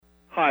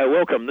Hi,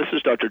 welcome. This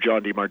is Dr.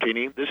 John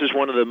DeMartini. This is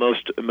one of the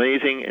most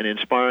amazing and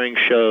inspiring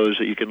shows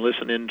that you can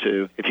listen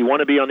into. If you want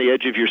to be on the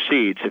edge of your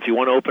seats, if you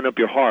want to open up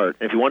your heart,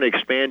 if you want to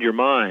expand your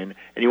mind,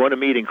 and you want to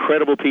meet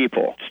incredible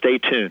people, stay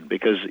tuned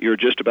because you're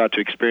just about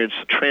to experience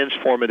a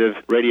transformative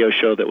radio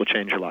show that will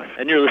change your life.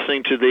 And you're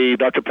listening to the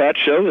Dr. Pat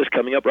Show that's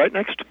coming up right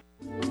next.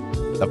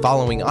 The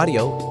following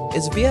audio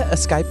is via a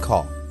Skype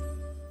call.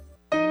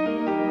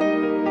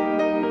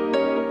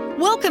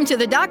 Welcome to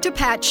the Dr.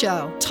 Pat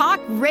Show. Talk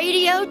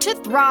radio to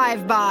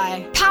thrive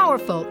by.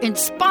 Powerful,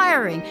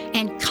 inspiring,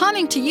 and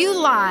coming to you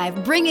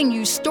live, bringing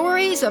you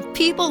stories of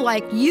people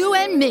like you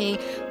and me,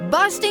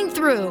 busting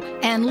through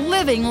and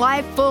living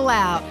life full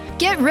out.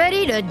 Get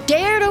ready to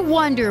dare to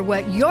wonder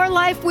what your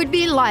life would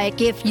be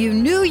like if you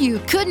knew you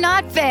could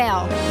not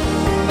fail.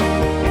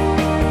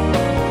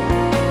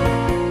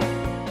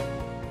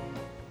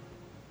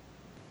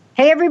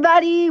 Hey,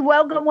 everybody.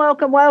 Welcome,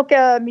 welcome,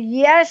 welcome.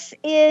 Yes,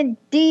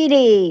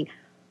 indeedy.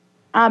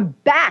 I'm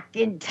back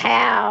in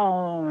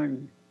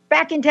town.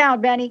 Back in town,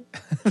 Benny.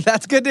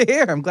 That's good to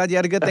hear. I'm glad you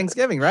had a good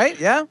Thanksgiving, right?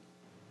 Yeah?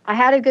 I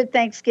had a good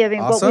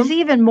Thanksgiving. Awesome. What was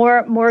even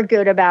more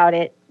good about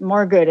it,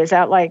 more good, is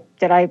that like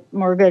a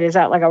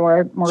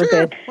word? More Sure.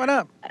 good. Why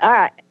not? All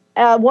right.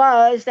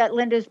 Was that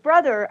Linda's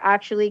brother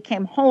actually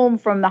came home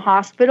from the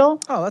hospital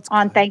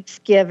on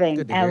Thanksgiving.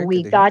 Good to and hear,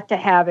 we good to got to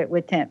have it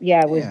with him. Yeah,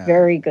 it was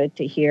very good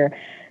to hear.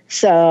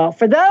 So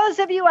for those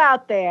of you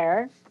out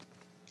there,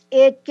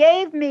 it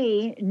gave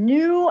me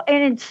new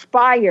and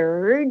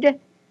inspired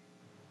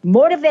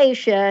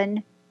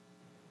motivation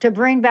to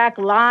bring back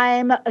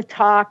Lime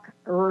Talk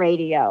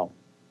Radio.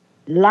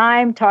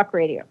 Lime Talk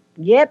Radio.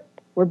 Yep,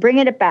 we're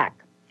bringing it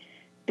back.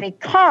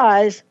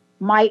 Because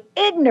my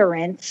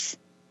ignorance,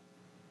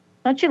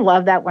 don't you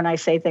love that when I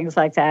say things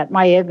like that?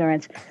 My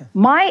ignorance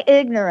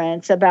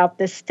about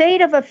the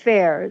state of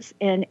affairs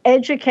in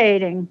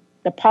educating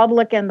the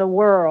public and the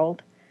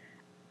world,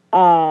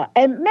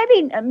 and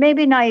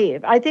maybe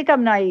naive. I think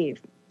I'm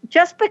naive.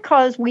 Just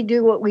because we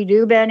do what we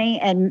do, Benny,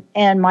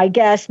 and my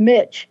guest,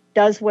 Mitch,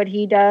 does what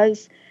he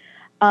does,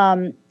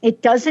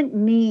 it doesn't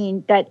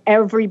mean that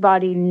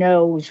everybody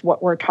knows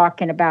what we're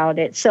talking about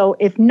it. So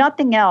if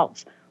nothing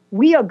else,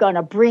 we are going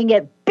to bring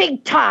it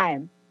big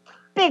time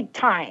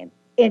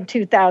in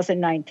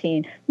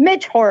 2019.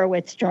 Mitch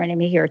Horowitz joining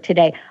me here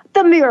today.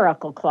 The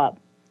Miracle Club.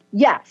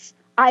 Yes,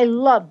 I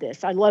love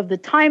this. I love the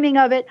timing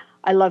of it.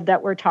 I love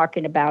that we're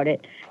talking about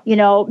it. You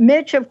know,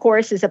 Mitch, of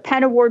course, is a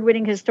PEN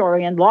Award-winning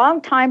historian,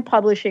 longtime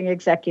publishing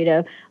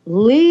executive,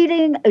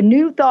 leading a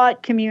New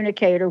Thought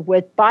communicator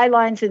with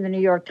bylines in the New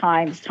York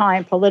Times,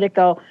 Time,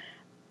 Politico.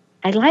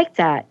 I like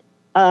that.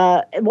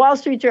 Wall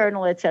Street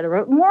Journal, et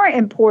cetera. More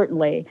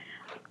importantly,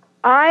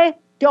 I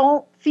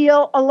don't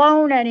feel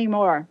alone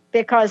anymore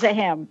because of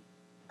him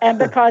and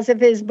because of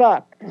his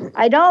book.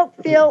 I don't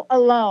feel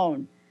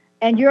alone.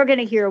 And you're going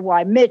to hear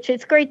why. Mitch,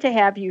 it's great to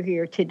have you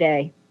here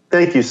today.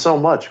 Thank you so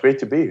much. Great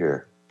to be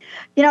here.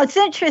 You know, it's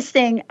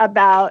interesting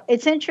about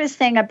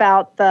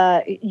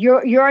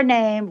your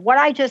name, what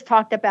I just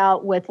talked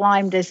about with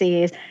Lyme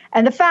disease,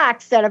 and the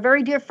facts that a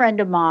very dear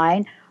friend of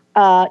mine,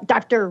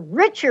 Dr.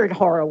 Richard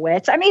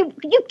Horowitz, I mean,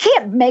 you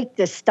can't make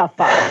this stuff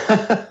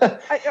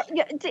up.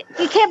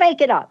 You can't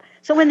make it up.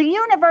 So when the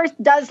universe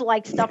does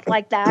like stuff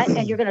like that,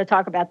 and you're going to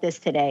talk about this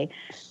today,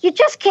 you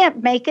just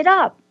can't make it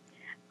up.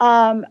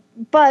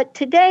 But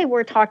today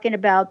we're talking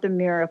about the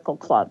Miracle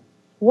Club.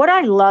 What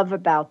I love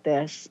about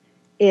this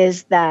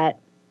is that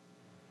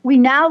we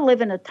now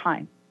live in a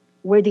time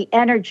where the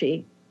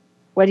energy,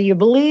 whether you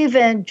believe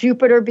in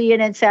Jupiter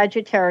being in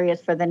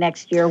Sagittarius for the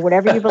next year,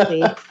 whatever you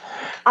believe,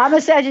 I'm a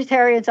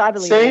Sagittarian, so I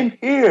believe Same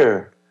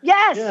here.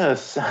 Yes.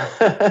 Yes.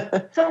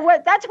 So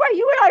that's why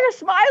you and I are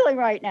smiling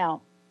right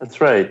now. That's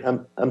right.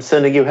 I'm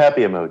sending you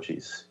happy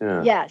emojis.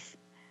 Yeah. Yes.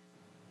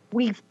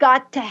 We've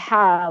got to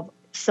have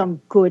some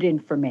good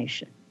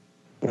information.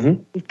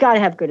 Mm-hmm. We've got to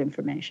have good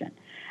information.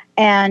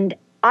 And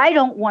I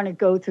don't want to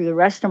go through the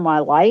rest of my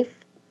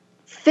life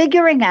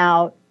figuring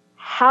out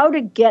how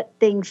to get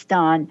things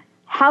done,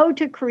 how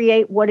to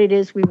create what it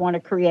is we want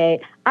to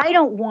create. I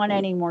don't want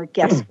any more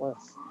guesswork.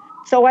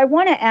 So I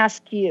want to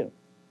ask you,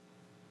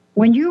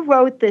 when you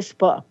wrote this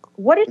book,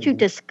 what did you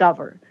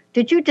discover?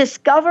 Did you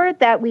discover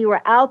that we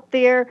were out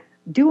there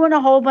doing a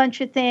whole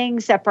bunch of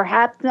things that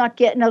perhaps not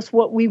getting us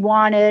what we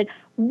wanted?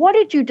 What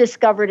did you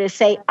discover to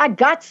say, I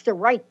got to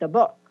write the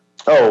book?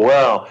 Oh,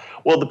 wow.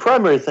 Well, the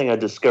primary thing I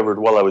discovered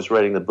while I was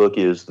writing the book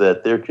is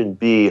that there can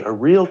be a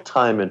real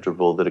time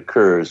interval that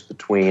occurs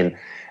between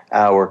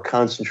our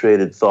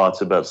concentrated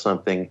thoughts about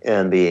something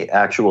and the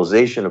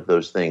actualization of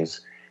those things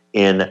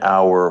in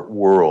our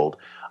world.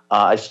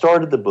 I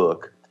started the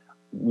book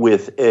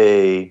with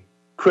a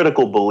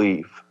critical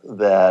belief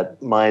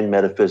that mind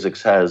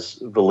metaphysics has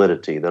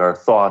validity, that our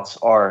thoughts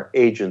are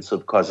agents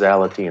of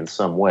causality in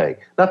some way.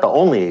 Not the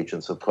only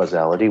agents of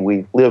causality.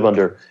 We live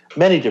under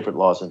many different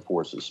laws and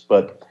forces,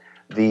 but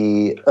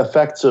the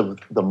effects of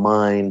the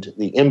mind,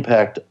 the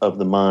impact of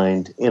the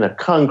mind in a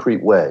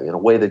concrete way, in a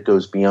way that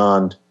goes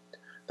beyond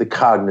the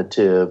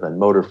cognitive and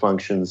motor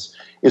functions,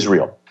 is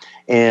real.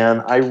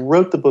 And I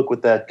wrote the book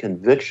with that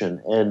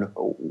conviction. And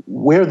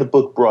where the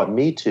book brought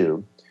me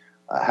to,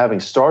 having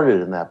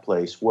started in that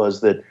place,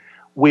 was that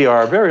we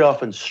are very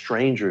often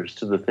strangers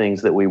to the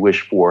things that we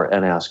wish for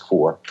and ask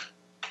for.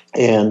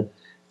 And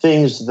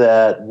things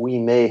that we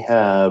may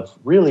have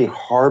really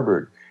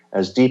harbored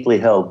as deeply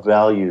held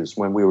values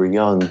when we were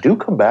young do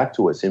come back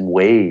to us in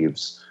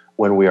waves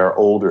when we are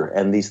older.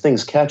 And these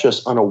things catch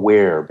us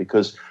unaware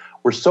because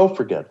we're so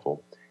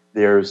forgetful.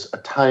 There's a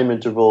time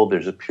interval,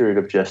 there's a period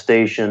of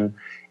gestation,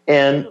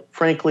 and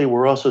frankly,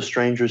 we're also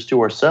strangers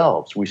to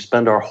ourselves. We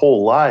spend our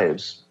whole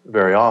lives,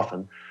 very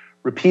often,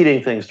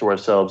 repeating things to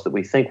ourselves that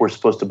we think we're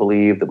supposed to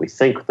believe, that we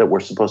think that we're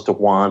supposed to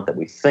want, that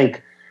we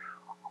think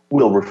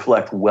will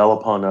reflect well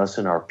upon us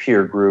in our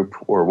peer group,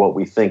 or what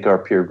we think our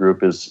peer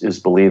group is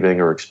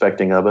believing or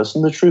expecting of us.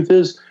 And the truth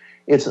is,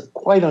 it's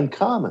quite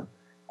uncommon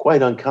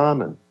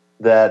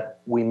that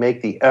we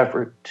make the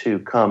effort to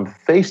come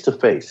face to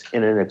face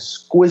in an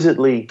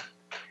exquisitely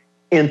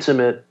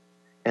intimate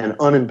and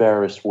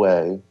unembarrassed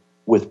way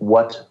with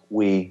what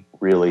we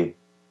really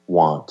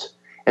want.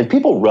 And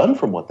people run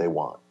from what they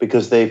want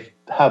because they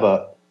have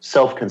a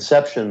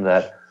self-conception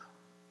that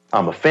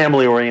I'm a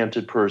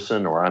family-oriented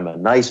person or I'm a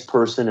nice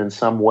person in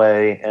some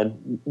way,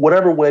 and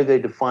whatever way they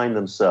define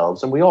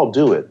themselves, and we all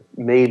do it,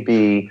 may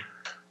be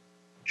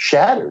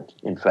shattered,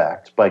 in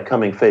fact, by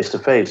coming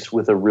face-to-face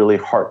with a really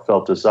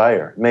heartfelt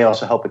desire. It may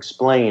also help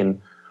explain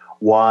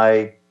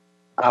why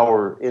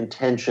our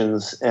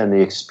intentions and the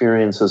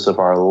experiences of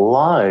our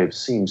lives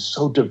seem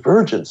so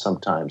divergent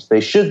sometimes. They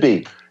should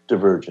be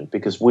divergent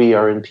because we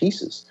are in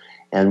pieces.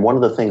 And one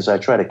of the things I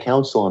try to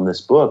counsel in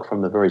this book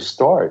from the very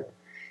start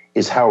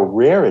is how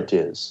rare it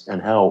is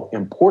and how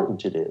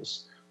important it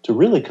is to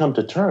really come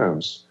to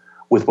terms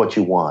with what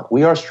you want.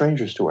 We are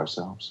strangers to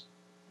ourselves.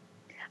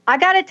 I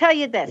got to tell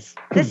you this.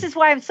 This is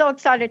why I'm so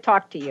excited to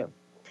talk to you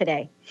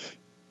today.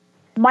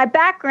 My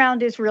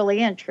background is really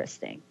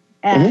interesting,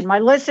 and my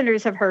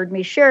listeners have heard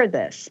me share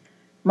this.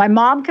 My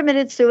mom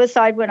committed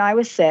suicide when I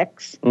was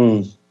 6.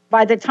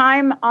 By the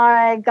time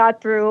I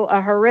got through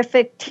a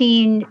horrific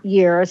teen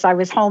years, I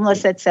was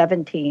homeless at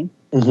 17.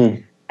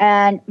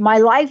 And my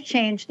life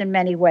changed in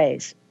many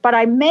ways. But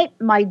I met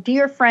my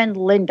dear friend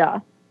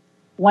Linda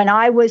when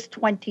I was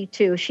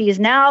 22. She is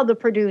now the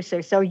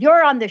producer. So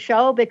you're on the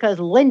show because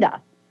Linda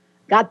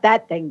got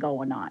that thing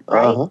going on,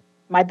 right?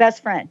 My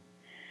best friend.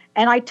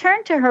 And I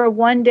turned to her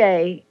one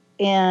day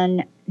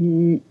okay,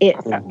 I'm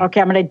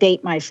going to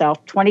date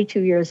myself, 22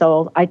 years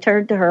old. I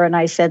turned to her and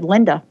I said,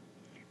 Linda,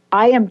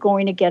 I am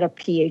going to get a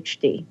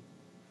PhD.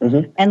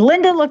 And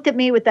Linda looked at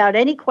me without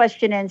any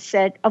question and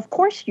said, of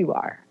course you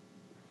are.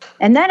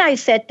 And then I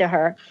said to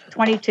her,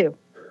 22,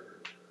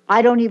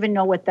 I don't even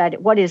know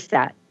what is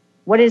that?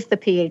 What is the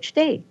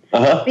PhD?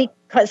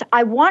 Because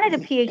I wanted a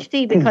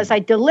PhD because I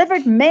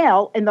delivered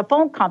mail in the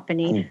phone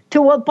company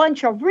to a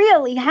bunch of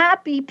really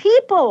happy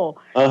people.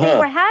 They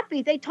were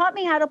happy. They taught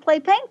me how to play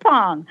ping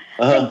pong.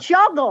 They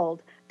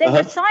juggled. They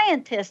were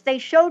scientists. They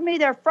showed me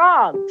their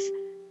frogs.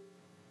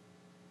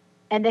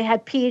 And they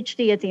had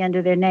PhD at the end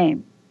of their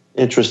name.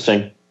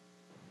 Interesting.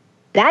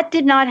 That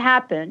did not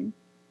happen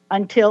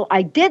until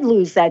I did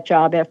lose that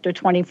job after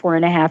 24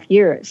 and a half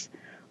years.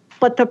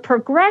 But the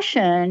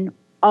progression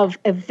of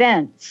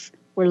events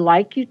were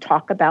like you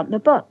talk about in the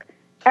book.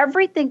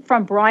 Everything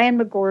from Brian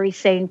McGorry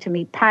saying to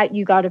me, Pat,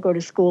 you got to go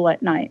to school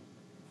at night,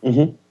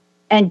 and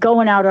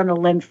going out on a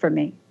limb for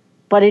me.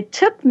 But it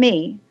took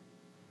me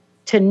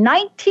to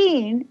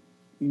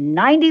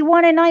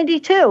 1991 and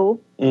 92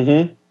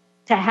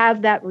 to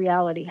have that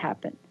reality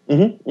happen.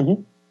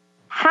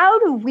 How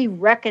do we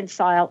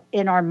reconcile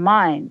in our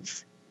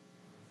minds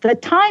the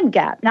time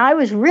gap? Now, I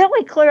was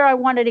really clear I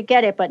wanted to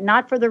get it, but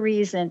not for the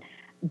reason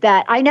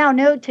that I now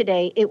know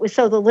today. It was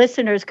so the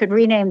listeners could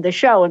rename the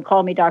show and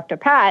call me Dr.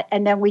 Pat,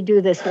 and then we do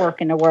this work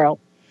in the world.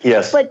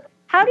 Yes. But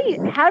how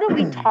do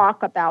we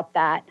talk about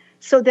that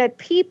so that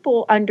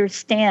people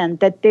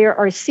understand that there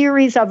are a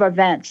series of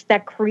events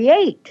that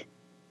create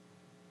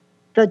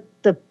the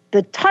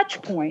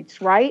touch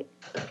points, right,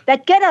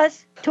 that get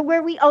us to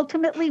where we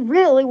ultimately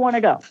really want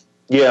to go?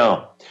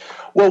 Yeah.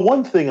 Well,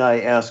 one thing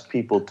I ask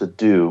people to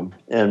do,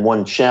 and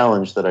one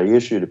challenge that I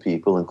issue to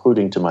people,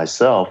 including to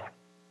myself,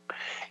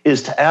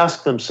 is to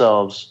ask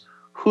themselves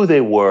who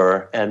they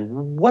were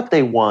and what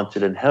they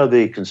wanted and how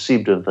they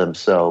conceived of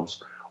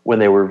themselves when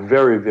they were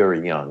very,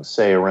 very young,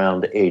 say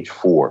around age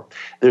 4.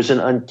 There's an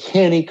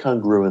uncanny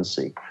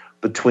congruency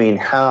between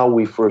how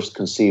we first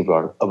conceive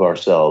of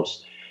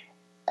ourselves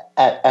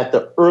at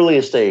the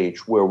earliest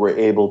age, where we're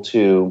able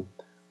to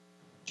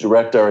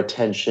direct our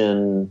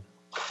attention,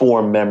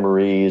 form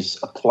memories,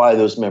 apply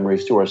those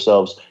memories to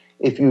ourselves.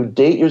 If you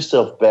date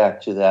yourself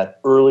back to that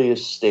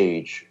earliest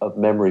stage of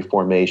memory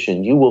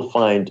formation, you will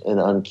find an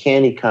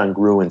uncanny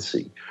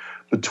congruency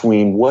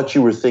between what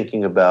you were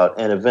thinking about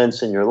and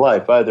events in your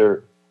life,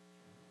 either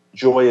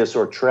joyous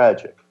or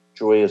tragic.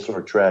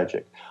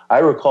 I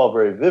recall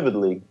very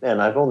vividly,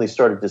 and I've only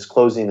started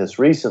disclosing this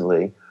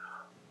recently,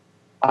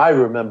 I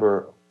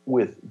remember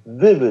with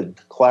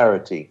vivid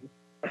clarity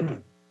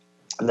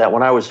that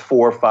when I was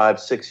 4, 5,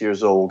 6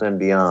 years old and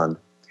beyond,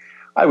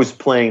 I was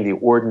playing the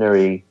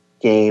ordinary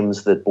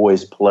games that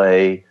boys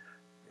play,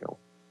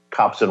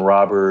 cops and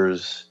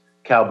robbers,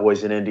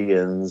 cowboys and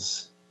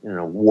Indians,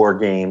 war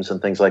games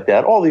and things like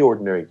that, all the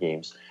ordinary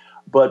games.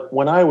 But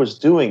when I was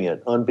doing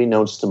it,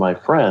 unbeknownst to my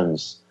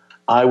friends,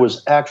 I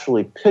was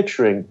actually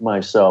picturing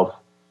myself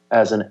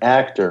as an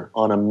actor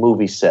on a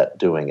movie set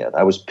doing it.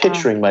 I was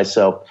picturing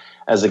myself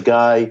as a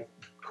guy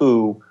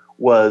who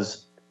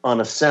was on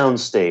a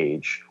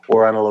soundstage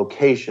or on a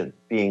location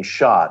being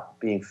shot,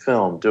 being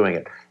filmed, doing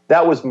it.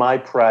 That was my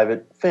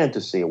private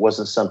fantasy. It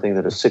wasn't something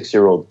that a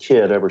 6-year-old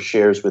kid ever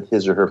shares with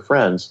his or her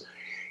friends.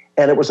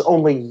 And it was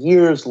only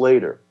years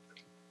later,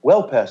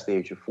 well past the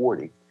age of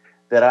 40,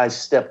 that I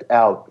stepped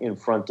out in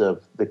front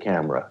of the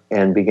camera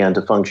and began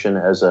to function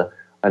as a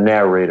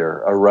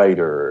narrator, a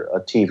writer, a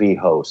TV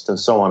host, and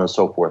so on and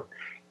so forth.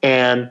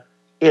 And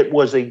it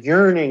was a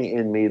yearning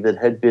in me that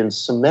had been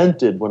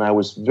cemented when I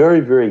was very,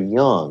 very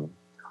young.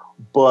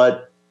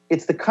 But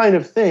it's the kind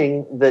of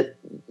thing that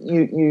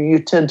you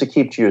tend to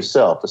keep to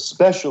yourself,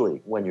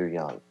 especially when you're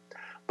young.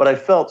 But I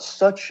felt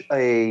such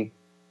a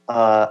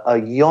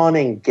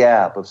yawning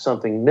gap of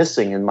something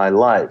missing in my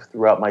life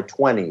throughout my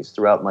 20s,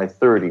 throughout my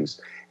 30s.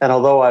 And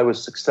although I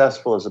was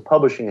successful as a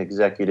publishing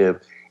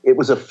executive, it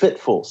was a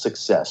fitful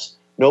success.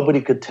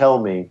 Nobody could tell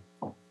me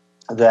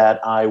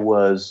that I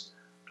was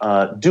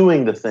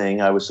doing the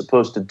thing I was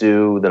supposed to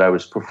do, that I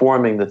was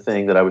performing the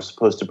thing that I was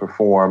supposed to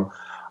perform.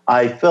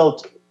 I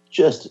felt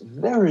just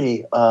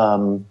very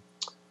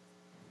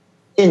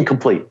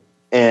incomplete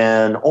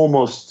and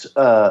almost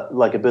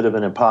like a bit of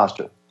an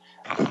imposter.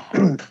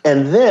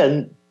 And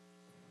then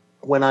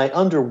when I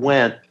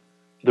underwent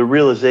the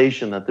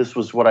realization that this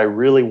was what I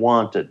really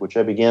wanted, which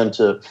I began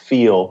to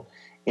feel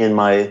in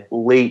my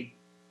late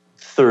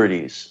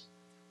 30s,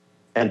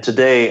 and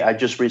today I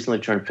just recently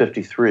turned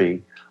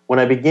 53, when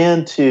I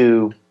began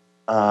to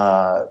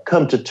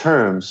come to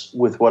terms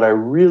with what I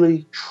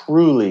really,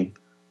 truly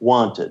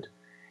wanted,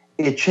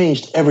 it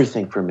changed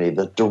everything for me.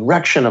 The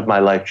direction of my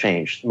life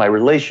changed. My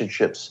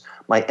relationships,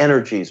 my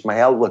energies, my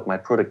outlook, my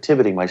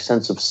productivity, my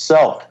sense of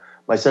self,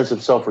 my sense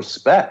of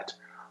self-respect,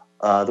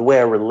 the way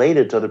I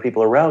related to other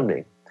people around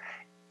me.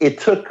 It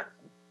took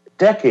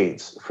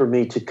decades for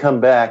me to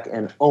come back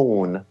and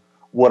own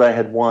what I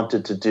had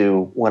wanted to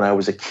do when I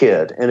was a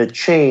kid. And it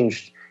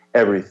changed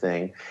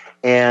everything.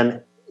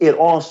 And it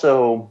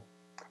also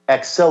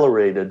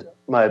accelerated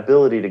my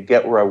ability to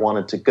get where I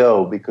wanted to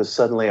go, because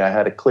suddenly I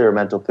had a clear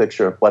mental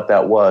picture of what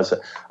that was.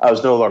 I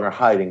was no longer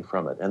hiding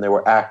from it. And there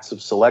were acts of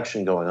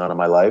selection going on in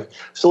my life.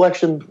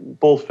 Selection,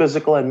 both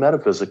physical and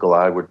metaphysical,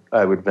 I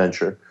would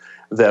venture,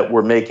 that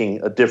were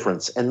making a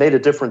difference, and made a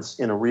difference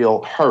in a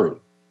real hurry,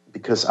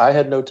 because I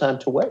had no time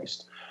to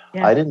waste.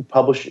 Yeah. I didn't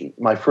publish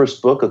my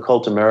first book,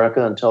 Occult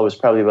America, until I was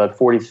probably about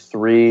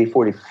 43,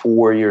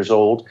 44 years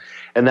old.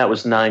 And that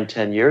was 9,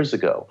 10 years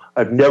ago.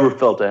 I've never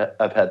felt that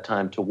I've had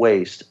time to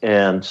waste.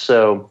 And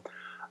so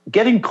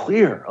getting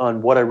clear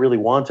on what I really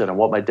wanted and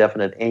what my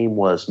definite aim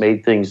was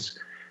made things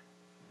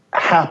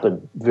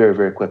happen very,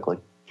 very quickly.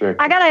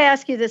 I got to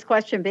ask you this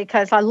question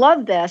because I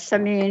love this. I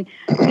mean,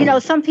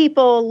 some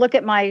people look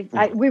at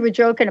we were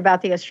joking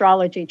about the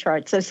astrology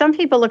chart. So some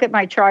people look at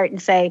my chart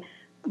and say,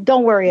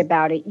 don't worry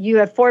about it. You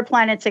have 4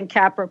 planets in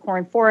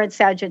Capricorn, 4 in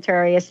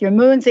Sagittarius. Your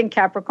moon's in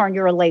Capricorn.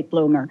 You're a late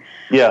bloomer.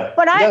 Yeah.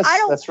 But I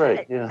don't. That's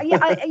right. Yeah.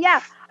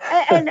 Yeah.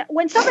 And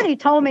when somebody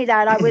told me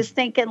that, I was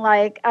thinking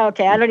like,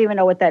 okay, I don't even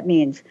know what that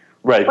means.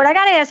 Right. But I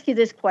got to ask you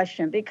this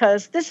question,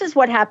 because this is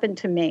what happened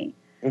to me.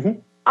 Mm-hmm.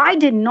 I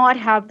did not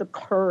have the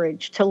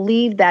courage to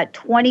leave that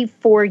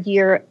 24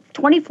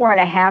 and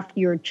a half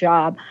year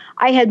job.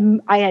 I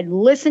had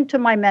listened to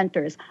my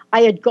mentors.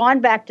 I had gone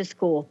back to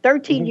school,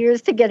 13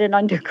 years to get an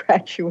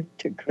undergraduate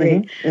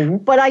degree.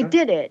 But I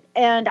did it,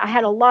 and I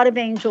had a lot of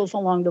angels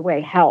along the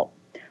way help.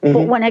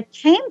 But when it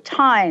came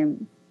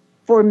time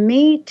for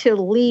me to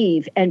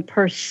leave and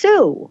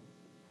pursue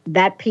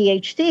that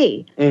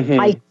PhD,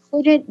 I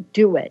couldn't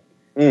do it.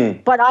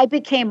 But I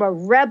became a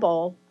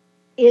rebel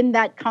in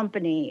that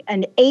company,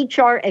 an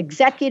HR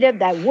executive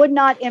that would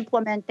not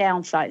implement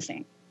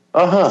downsizing.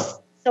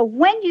 So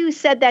when you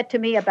said that to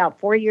me about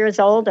 4 years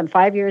old and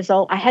 5 years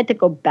old, I had to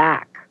go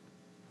back.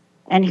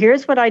 And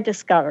here's what I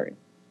discovered.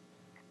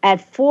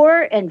 At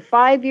 4 and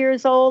 5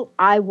 years old,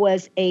 I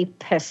was a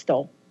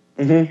pistol.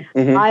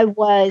 I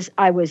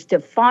was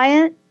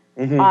defiant.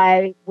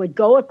 I would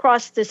go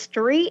across the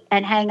street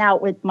and hang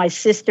out with my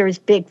sister's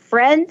big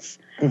friends.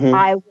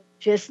 I would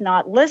just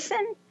not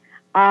listen.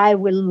 I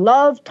would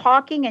love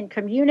talking and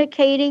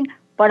communicating,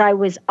 but I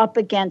was up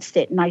against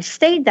it. And I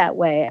stayed that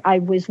way. I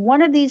was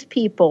one of these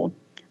people.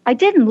 I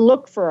didn't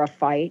look for a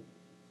fight,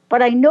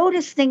 but I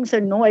noticed things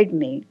annoyed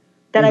me,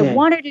 that I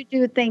wanted to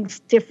do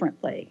things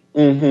differently.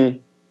 24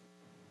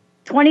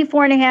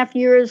 and a half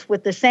years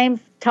with the same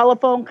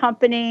telephone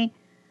company.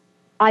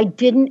 I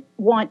didn't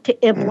want to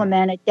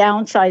implement a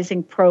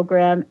downsizing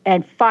program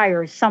and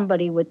fire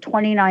somebody with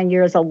 29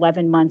 years,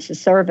 11 months of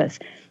service.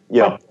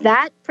 Yeah. But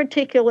that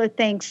particular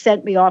thing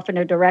sent me off in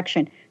a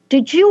direction.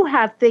 Did you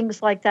have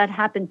things like that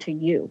happen to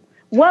you?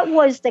 What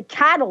was the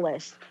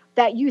catalyst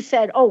that you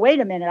said, oh,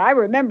 wait a minute, I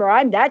remember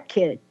I'm that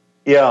kid?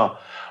 Yeah.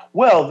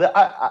 Well,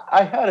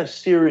 I had a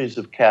series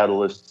of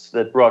catalysts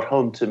that brought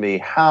home to me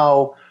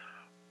how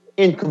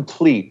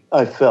incomplete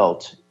I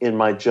felt in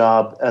my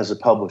job as a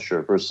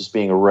publisher versus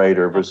being a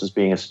writer versus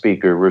being a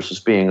speaker versus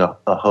being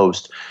a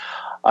host.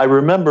 I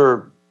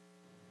remember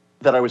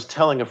that I was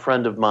telling a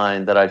friend of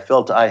mine that I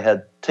felt I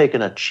had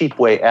taken a cheap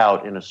way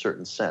out in a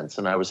certain sense,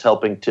 and I was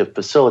helping to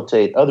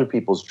facilitate other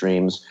people's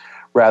dreams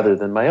rather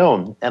than my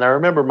own. And I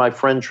remember my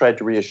friend tried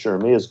to reassure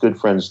me, as good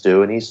friends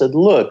do, and he said,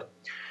 look,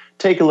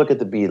 take a look at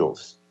the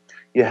Beatles.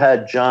 You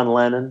had John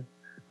Lennon,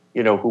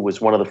 who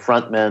was one of the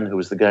front men, who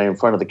was the guy in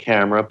front of the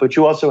camera, but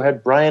you also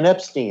had Brian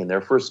Epstein,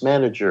 their first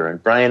manager,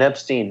 and Brian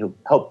Epstein, who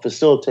helped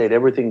facilitate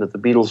everything that the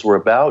Beatles were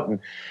about, and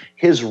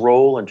his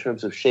role in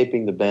terms of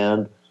shaping the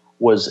band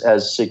was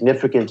as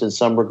significant in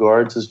some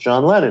regards as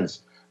John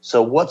Lennon's.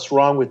 So what's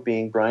wrong with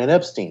being Brian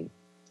Epstein?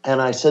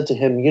 And I said to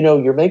him,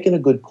 you're making a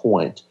good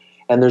point,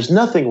 and there's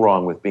nothing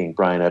wrong with being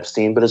Brian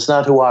Epstein, but it's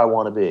not who I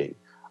want to be.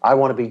 I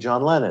want to be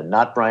John Lennon,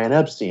 not Brian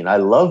Epstein. I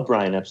love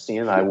Brian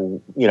Epstein. I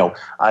will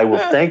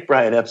thank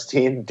Brian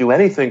Epstein, do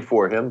anything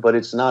for him, but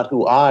it's not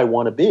who I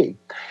want to be.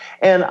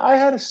 And I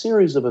had a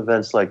series of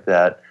events like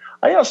that.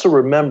 I also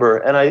remember,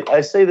 and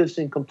I say this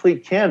in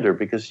complete candor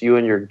because you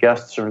and your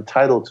guests are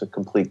entitled to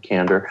complete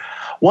candor.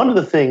 One of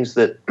the things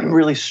that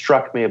really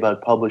struck me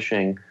about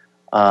publishing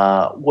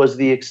was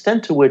the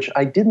extent to which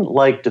I didn't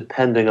like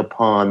depending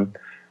upon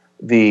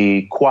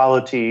the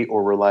quality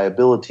or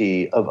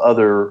reliability of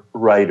other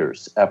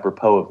writers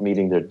apropos of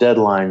meeting their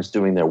deadlines,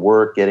 doing their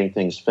work, getting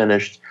things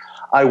finished.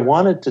 I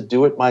wanted to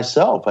do it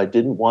myself. I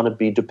didn't want to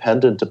be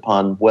dependent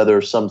upon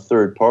whether some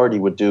third party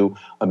would do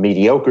a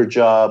mediocre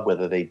job,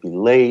 whether they'd be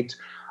late.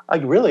 I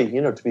really,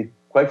 to be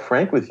quite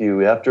frank with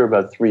you, after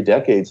about 3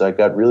 decades, I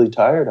got really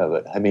tired of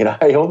it. I mean,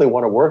 I only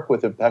want to work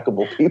with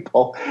impeccable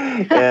people,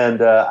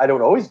 and I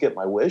don't always get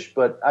my wish,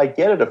 but I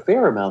get it a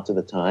fair amount of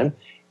the time.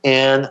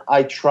 And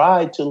I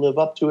try to live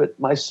up to it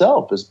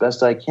myself as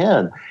best I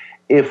can.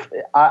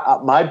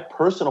 My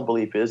personal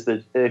belief is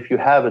that if you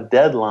have a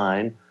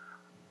deadline,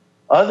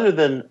 other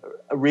than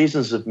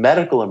reasons of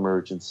medical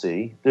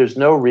emergency, there's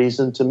no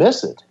reason to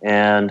miss it.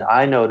 And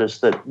I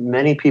noticed that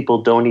many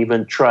people don't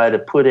even try to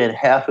put in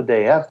half a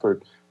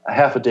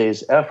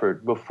day's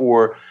effort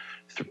before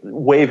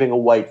waving a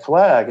white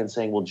flag and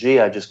saying, well, gee,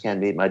 I just can't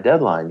meet my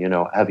deadline.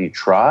 Have you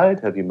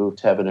tried? Have you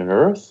moved heaven and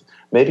earth?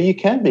 Maybe you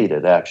can meet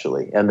it,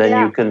 actually. And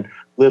then you can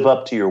live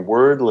up to your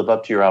word, live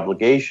up to your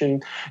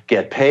obligation,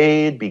 get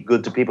paid, be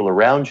good to people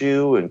around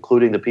you,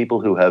 including the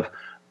people who have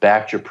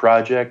backed your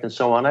project and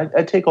so on.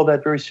 I take all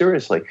that very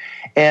seriously.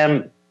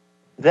 And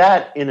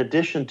that, in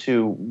addition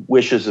to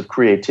wishes of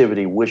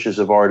creativity, wishes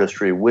of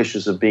artistry,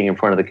 wishes of being in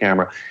front of the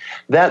camera,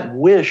 that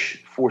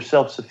wish for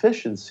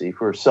self-sufficiency,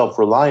 for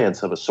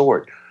self-reliance of a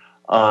sort,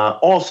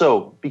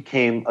 also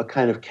became a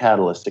kind of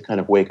catalyst, a kind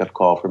of wake-up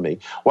call for me.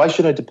 Why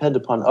should I depend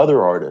upon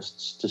other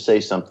artists to say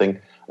something,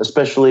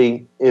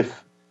 especially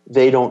if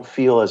they don't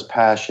feel as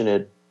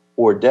passionate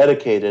or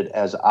dedicated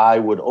as I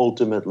would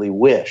ultimately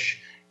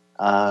wish?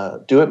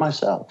 Do it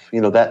myself.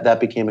 That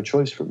became a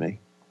choice for me.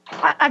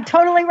 I'm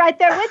totally right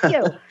there with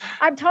you.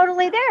 I'm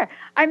totally there.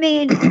 I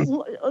mean,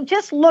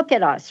 just look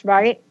at us,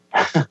 right?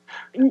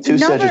 Two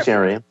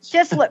Sagittarians.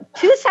 Just look,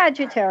 2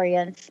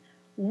 Sagittarians.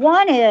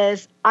 One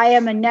is I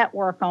am a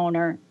network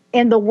owner.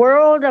 In the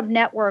world of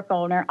network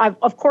owner,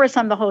 of course,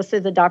 I'm the host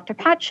of the Dr.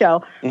 Pat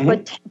Show.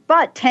 Mm-hmm.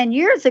 But 10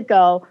 years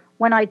ago,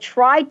 when I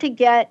tried to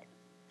get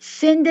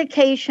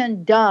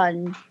syndication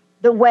done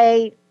the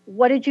way,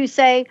 what did you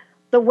say?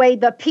 The way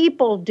the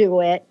people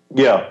do it.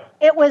 Yeah.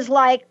 It was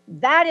like,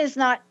 that is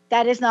not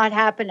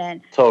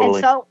happening. Totally.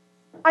 And so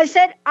I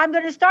said, I'm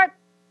going to start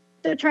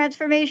the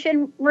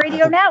Transformation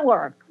Radio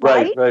Network.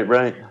 Right.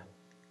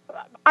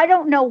 I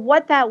don't know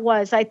what that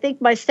was. I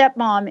think my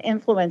stepmom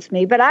influenced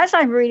me. But as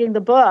I'm reading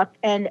the book,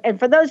 and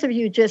for those of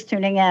you just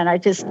tuning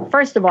in,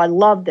 first of all, I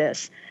love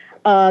this.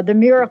 The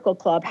Miracle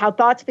Club, How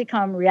Thoughts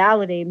Become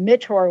Reality.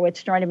 Mitch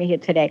Horowitz joining me here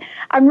today.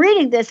 I'm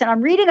reading this, and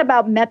I'm reading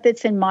about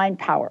methods in mind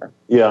power.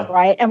 Yeah.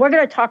 Right? And we're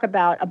going to talk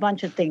about a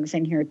bunch of things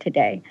in here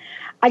today.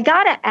 I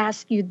got to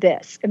ask you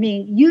this. I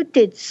mean, you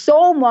did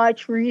so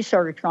much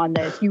research on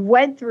this. You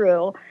went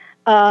through.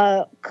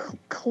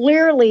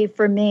 Clearly,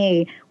 for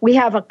me, we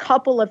have a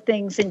couple of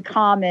things in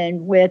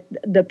common with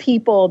the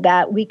people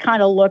that we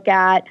kind of look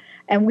at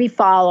and we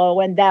follow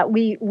and that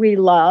we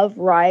love,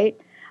 right?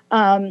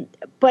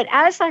 But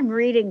as I'm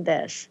reading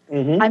this,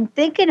 mm-hmm. I'm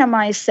thinking to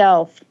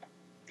myself,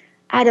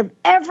 out of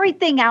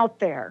everything out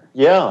there,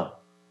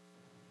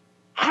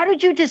 how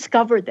did you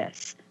discover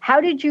this?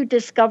 How did you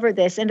discover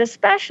this? And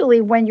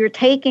especially when you're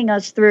taking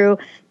us through,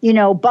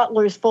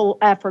 Butler's full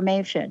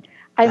affirmation.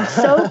 I'm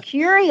so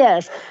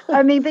curious.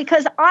 I mean,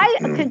 because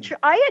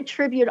I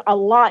attribute a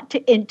lot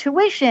to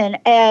intuition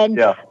and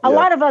a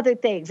lot of other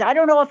things. I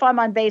don't know if I'm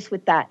on base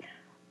with that.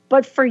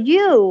 But for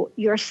you,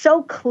 you're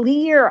so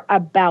clear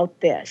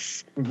about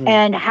this mm-hmm.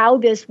 and how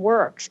this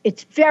works.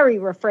 It's very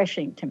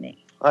refreshing to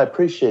me. I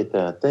appreciate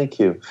that. Thank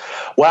you.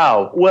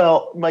 Wow.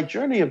 Well, my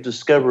journey of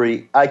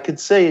discovery, I could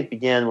say it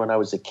began when I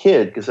was a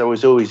kid because I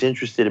was always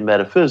interested in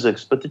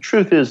metaphysics. But the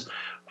truth is,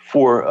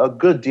 for a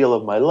good deal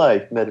of my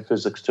life,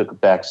 metaphysics took a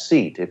back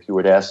seat. If you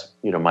were to ask,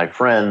 my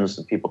friends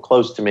and people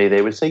close to me,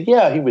 they would say,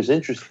 yeah, he was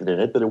interested in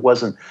it, but it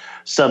wasn't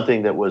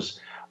something that was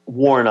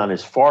worn on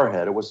his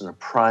forehead. It wasn't a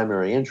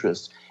primary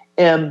interest.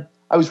 And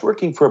I was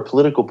working for a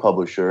political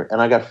publisher,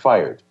 and I got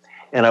fired.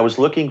 And I was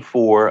looking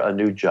for a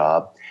new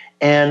job.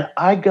 And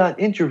I got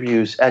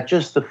interviews at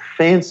just the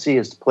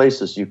fanciest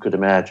places you could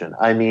imagine.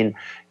 I mean,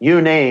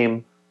 you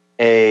name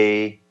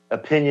a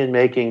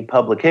opinion-making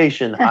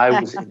publication, I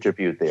was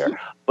interviewed there.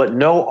 But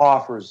no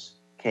offers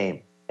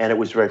came. And it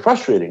was very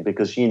frustrating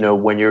because,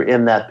 when you're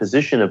in that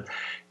position of,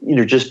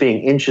 just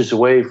being inches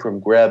away from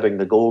grabbing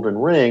the golden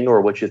ring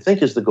or what you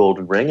think is the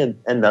golden ring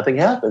and nothing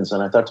happens.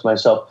 And I thought to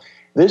myself,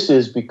 this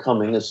is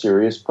becoming a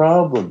serious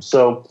problem.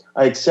 So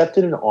I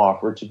accepted an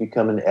offer to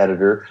become an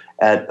editor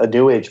at a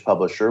New Age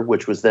publisher,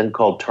 which was then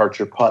called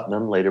Tarcher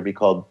Putnam, later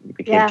became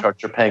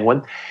Tarcher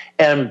Penguin.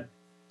 And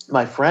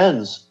my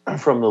friends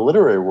from the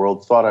literary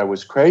world thought I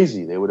was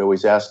crazy. They would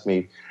always ask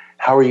me,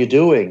 how are you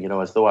doing?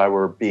 As though I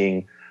were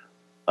being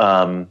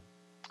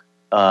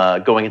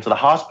going into the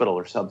hospital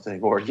or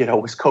something, or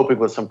was coping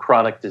with some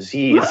chronic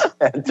disease,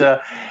 and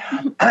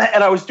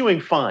I was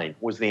doing fine.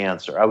 Was the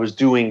answer. I was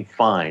doing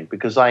fine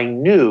because I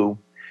knew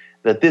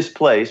that this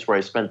place where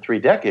I spent 3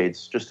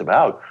 decades, just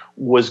about,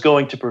 was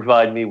going to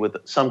provide me with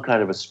some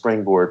kind of a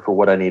springboard for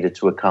what I needed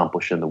to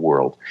accomplish in the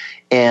world.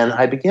 And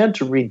I began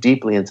to read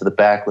deeply into the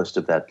backlist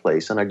of that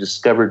place, and I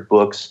discovered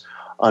books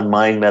on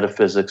mind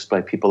metaphysics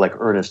by people like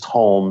Ernest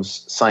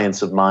Holmes.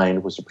 Science of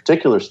Mind was a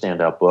particular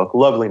standout book.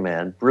 Lovely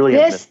man,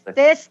 brilliant.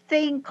 This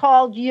thing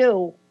called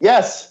You.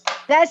 Yes.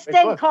 This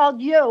thing book.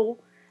 Called You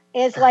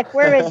is like,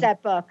 where is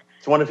that book?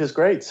 It's one of his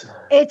greats.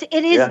 It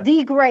is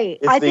the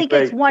great. I think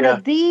it's one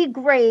of the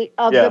great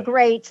of the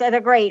greats of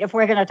the great. If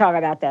we're going to talk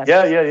about this.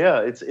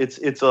 Yeah.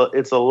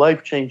 It's a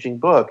life-changing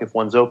book if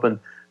one's open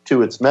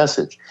to its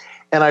message.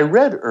 And I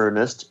read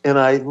Ernest and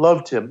I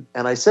loved him.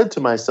 And I said to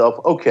myself,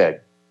 okay,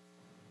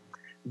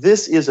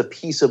 this is a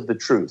piece of the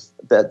truth.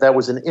 That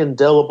was an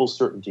indelible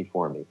certainty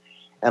for me.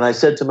 And I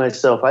said to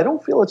myself, I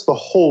don't feel it's the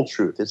whole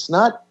truth. It's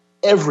not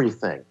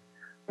everything,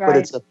 but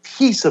it's a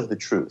piece of the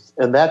truth.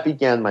 And that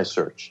began my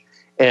search.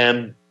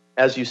 And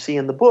as you see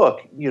in the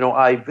book,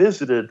 I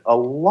visited a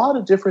lot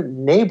of different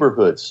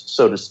neighborhoods,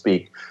 so to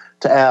speak,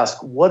 to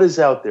ask what is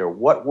out there,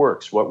 what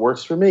works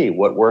for me,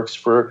 what works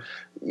for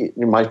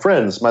my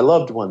friends, my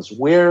loved ones,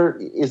 where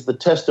is the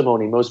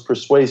testimony most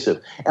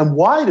persuasive, and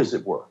why does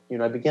it work?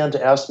 I began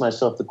to ask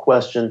myself the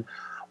question,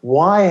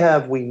 why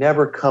have we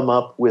never come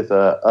up with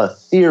a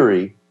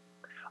theory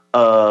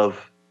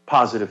of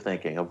positive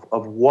thinking,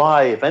 of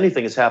why, if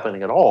anything is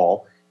happening at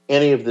all,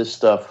 any of this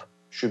stuff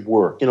should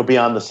work,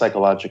 beyond the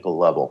psychological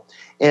level.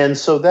 And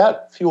so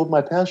that fueled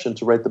my passion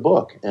to write the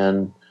book.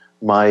 And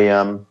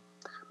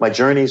my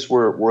journeys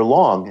were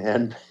long,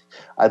 and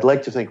I'd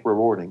like to think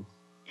rewarding.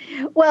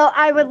 Well,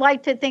 I would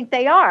like to think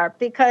they are,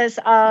 because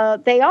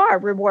they are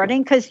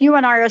rewarding, because you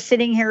and I are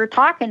sitting here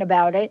talking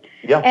about it.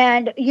 Yeah.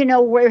 And,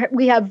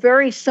 we have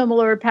very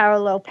similar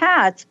parallel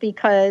paths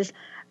because,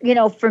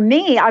 for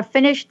me, I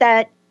finished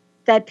that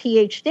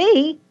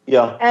PhD.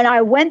 Yeah. And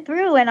I went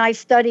through and I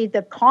studied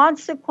the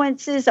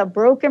consequences of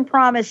broken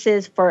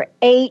promises for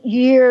 8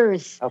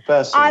 years. How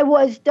fascinating. I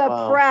was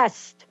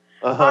depressed.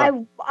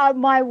 Wow.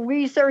 My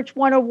research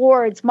won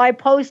awards. My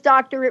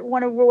postdoctorate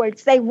won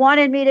awards. They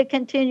wanted me to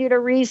continue to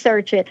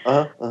research it.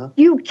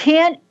 You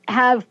can't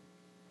have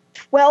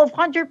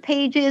 1,200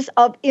 pages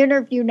of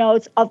interview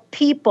notes of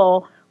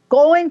people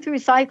going through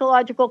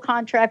psychological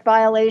contract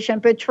violation,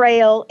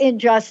 betrayal,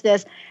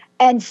 injustice,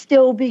 and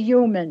still be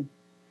human.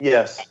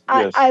 Yes.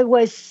 I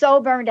was so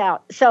burned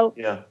out. So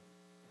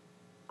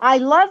I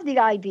love the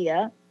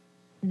idea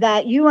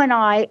that you and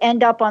I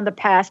end up on the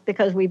path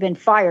because we've been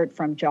fired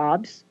from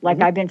jobs. Like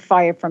I've been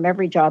fired from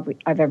every job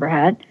I've ever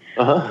had.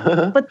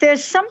 But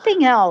there's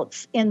something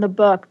else in the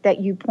book that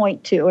you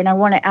point to, and I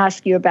want to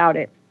ask you about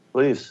it.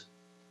 Please.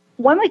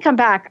 When we come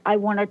back, I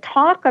want to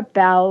talk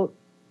about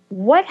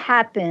what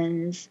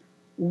happens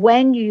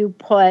when you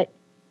put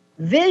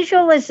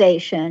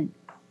visualization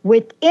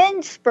with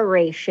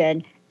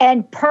inspiration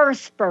and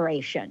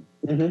perspiration.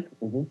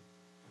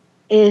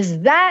 Is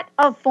that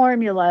a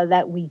formula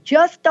that we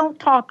just don't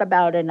talk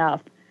about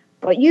enough,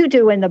 but you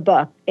do in the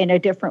book in a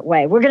different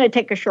way? We're going to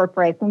take a short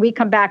break. When we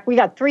come back, we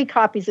got 3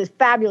 copies of this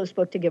fabulous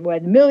book to give away,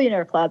 The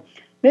Millionaire Club,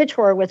 Mitch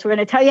Horowitz. We're going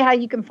to tell you how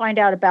you can find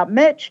out about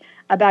Mitch,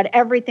 about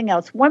everything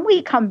else. When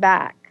we come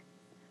back,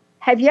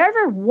 have you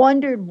ever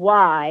wondered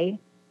why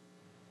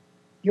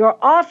your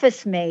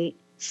office mate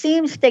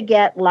seems to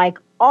get like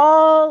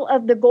all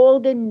of the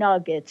golden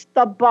nuggets,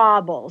 the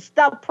baubles,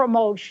 the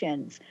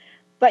promotions,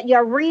 but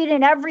you're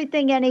reading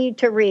everything you need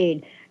to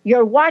read.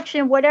 You're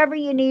watching whatever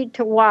you need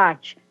to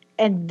watch,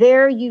 and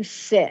there you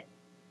sit.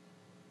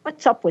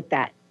 What's up with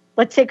that?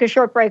 Let's take a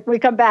short break. When we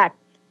come back,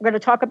 we're going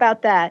to talk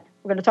about that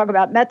We're going to talk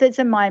about methods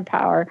and mind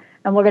power.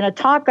 And we're going to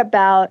talk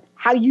about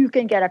how you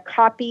can get a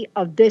copy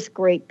of this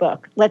great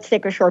book. Let's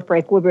take a short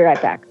break. We'll be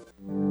right back.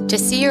 To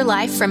see your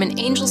life from an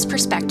angel's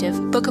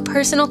perspective, book a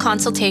personal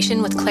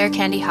consultation with Claire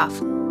Candy Huff,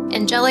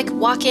 angelic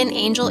walk-in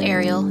angel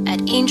Ariel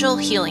at Angel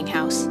Healing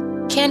House.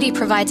 Candy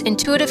provides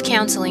intuitive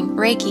counseling,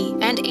 Reiki,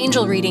 and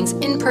angel readings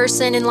in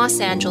person in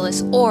Los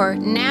Angeles or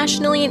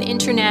nationally and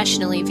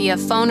internationally via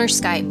phone or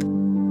Skype.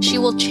 She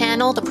will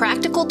channel the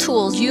practical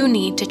tools you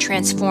need to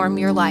transform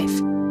your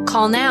life.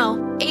 Call now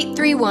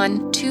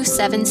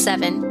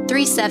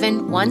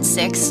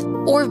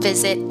 831-277-3716 or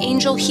visit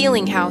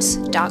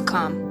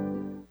angelhealinghouse.com.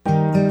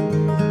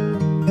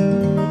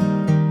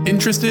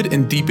 Interested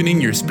in deepening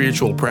your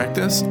spiritual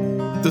practice?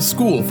 The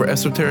School for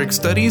Esoteric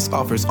Studies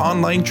offers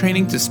online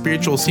training to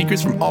spiritual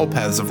seekers from all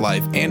paths of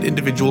life and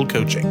individual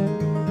coaching.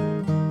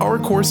 Our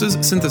courses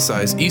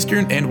synthesize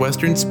Eastern and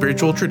Western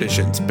spiritual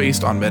traditions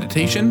based on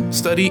meditation,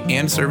 study,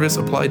 and service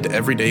applied to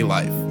everyday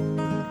life.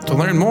 To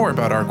learn more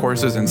about our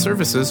courses and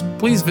services,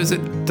 please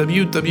visit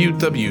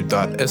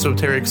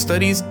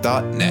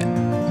www.esotericstudies.net.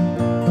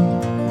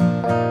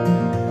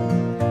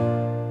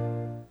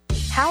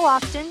 How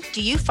often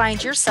do you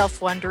find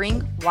yourself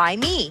wondering, why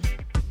me?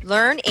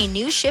 Learn a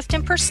new shift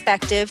in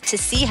perspective to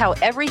see how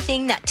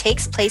everything that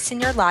takes place in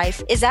your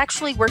life is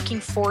actually working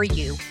for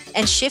you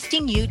and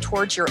shifting you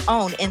towards your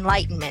own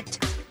enlightenment.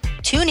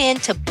 Tune in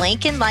to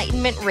Blank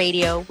Enlightenment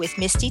Radio with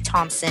Misty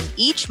Thompson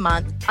each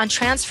month on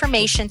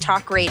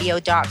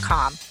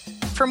TransformationTalkRadio.com.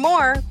 For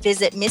more,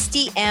 visit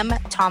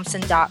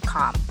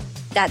MistyMThompson.com.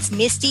 That's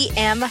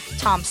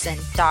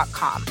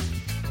MistyMThompson.com.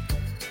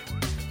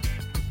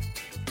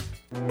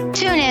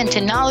 Tune in to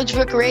Knowledge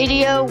Book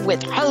Radio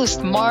with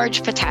host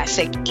Marge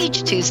Potasic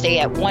each Tuesday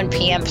at 1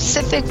 p.m.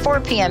 Pacific,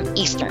 4 p.m.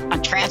 Eastern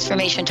on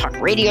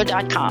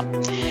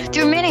TransformationTalkRadio.com.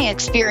 Through many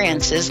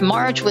experiences,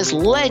 Marge was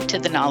led to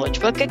the Knowledge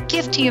Book, a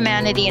gift to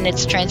humanity in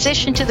its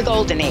transition to the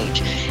Golden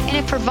Age, and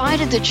it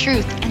provided the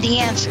truth and the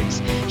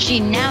answers. She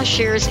now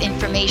shares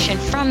information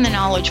from the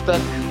Knowledge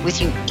Book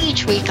with you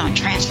each week on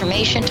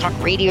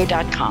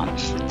TransformationTalkRadio.com.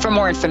 For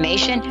more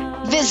information,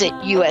 visit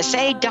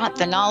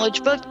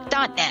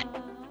usa.theknowledgebook.net.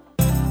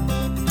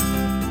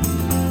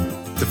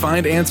 To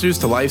find answers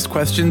to life's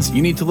questions,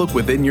 you need to look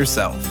within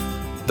yourself.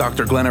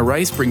 Dr. Glenna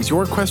Rice brings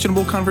your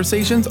questionable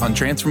conversations on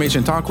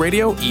Transformation Talk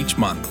Radio each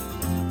month.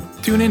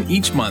 Tune in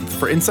each month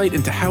for insight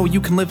into how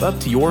you can live up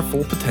to your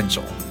full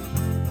potential.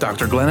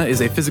 Dr. Glenna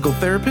is a physical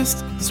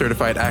therapist,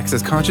 certified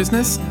Access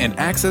Consciousness, and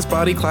Access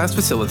Body Class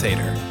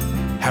Facilitator.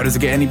 How does it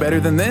get any better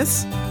than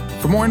this?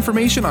 For more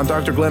information on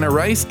Dr. Glenna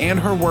Rice and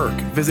her work,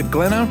 visit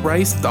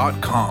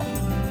glennarice.com.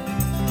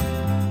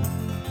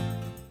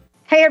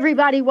 Hey,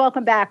 everybody,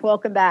 welcome back.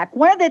 Welcome back.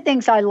 One of the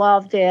things I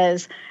loved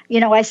is,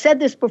 I said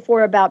this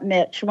before about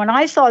Mitch. When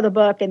I saw the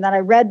book and then I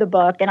read the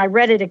book and I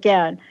read it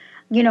again,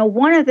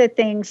 one of the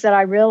things that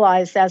I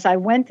realized as I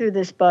went through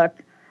this book,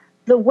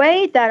 the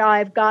way that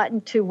I've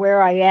gotten to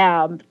where I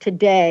am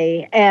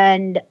today,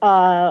 and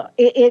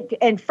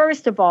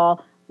first of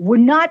all, would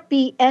not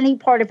be any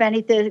part of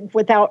anything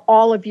without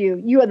all of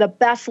you. You are the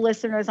best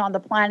listeners on the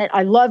planet.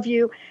 I love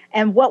you.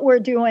 And what we're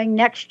doing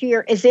next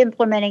year is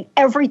implementing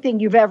everything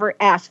you've ever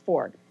asked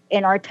for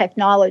in our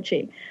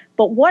technology.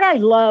 But what I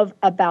love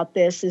about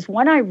this is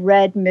when I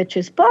read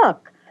Mitch's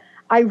book,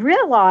 I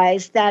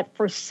realized that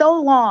for so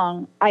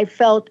long, I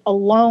felt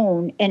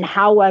alone in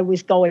how I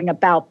was going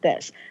about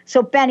this.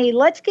 So, Benny,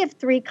 let's give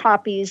 3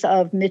 copies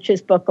of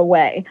Mitch's book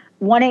away.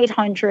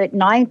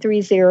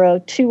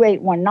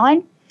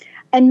 1-800-930-2819.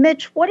 And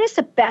Mitch, what is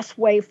the best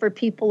way for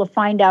people to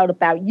find out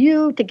about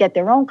you, to get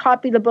their own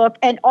copy of the book,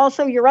 and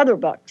also your other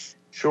books?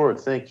 Sure,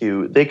 thank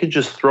you. They could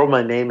just throw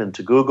my name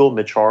into Google,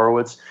 Mitch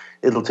Horowitz.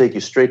 It'll take you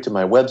straight to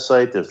my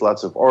website. There's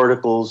lots of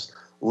articles,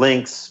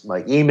 links.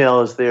 My email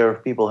is there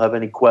if people have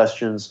any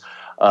questions.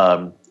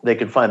 They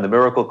can find the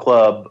Miracle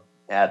Club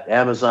at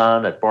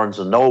Amazon, at Barnes &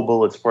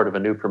 Noble. It's part of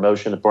a new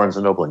promotion at Barnes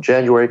 & Noble in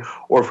January,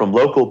 or from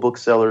local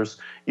booksellers.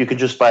 You can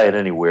just buy it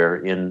anywhere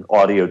in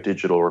audio,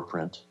 digital, or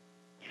print.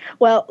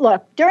 Well,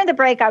 look, during the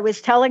break, I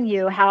was telling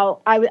you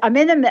how I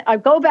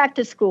go back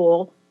to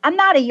school. I'm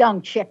not a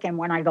young chicken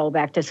when I go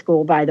back to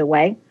school, by the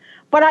way,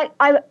 but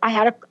I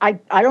had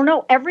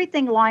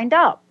everything lined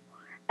up.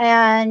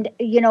 And,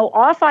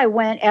 off I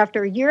went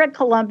after a year at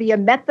Columbia,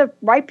 met the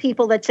right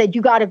people that said,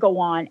 you got to go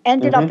on,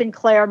 ended up in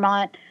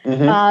Claremont,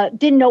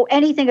 didn't know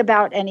anything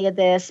about any of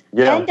this,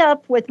 end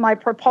up with my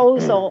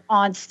proposal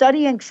on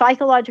studying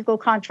psychological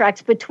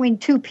contracts between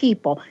 2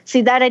 people.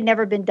 See, that had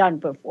never been done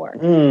before.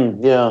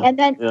 And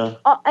then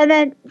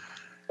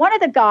one of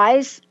the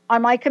guys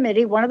on my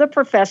committee, one of the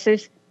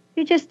professors,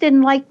 he just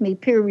didn't like me,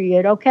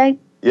 period, okay?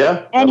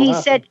 Yeah. And he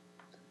said,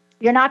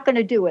 you're not going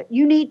to do it.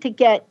 You need to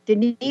get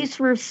Denise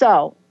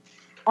Rousseau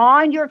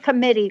on your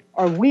committee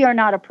or we are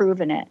not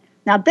approving it.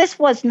 Now, this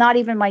was not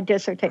even my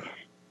dissertation.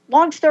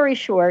 Long story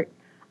short,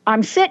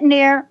 I'm sitting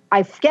there.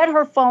 I get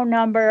her phone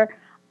number.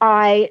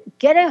 I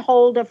get a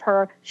hold of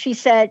her. She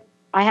said,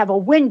 I have a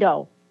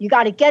window. You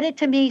got to get it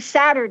to me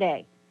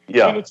Saturday.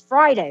 Yeah. And it's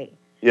Friday.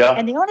 Yeah.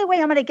 And the only way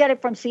I'm going to get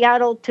it from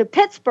Seattle to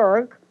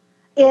Pittsburgh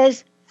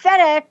is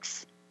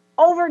FedEx,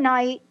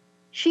 overnight,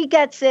 she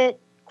gets it,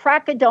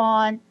 crack of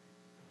dawn.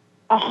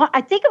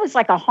 I think it was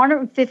like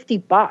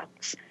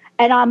 $150.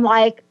 And I'm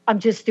like, I'm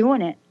just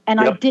doing it. And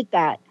I did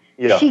that.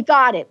 Yeah. She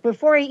got it.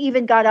 Before he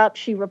even got up,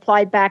 she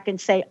replied back and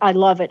say, I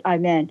love it,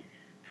 I'm in.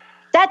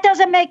 That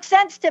doesn't make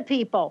sense to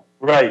people.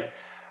 Right.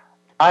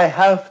 I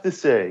have to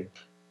say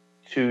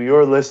to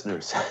your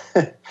listeners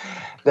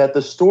that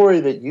the story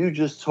that you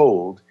just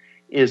told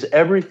is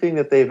everything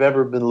that they've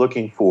ever been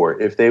looking for,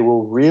 if they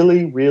will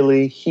really,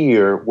 really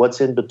hear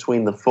what's in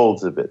between the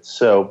folds of it.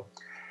 So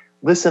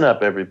listen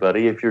up,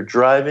 everybody. If you're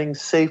driving,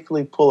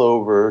 safely pull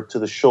over to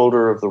the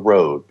shoulder of the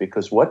road,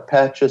 because what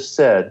Pat just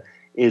said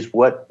is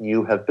what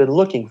you have been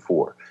looking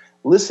for.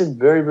 Listen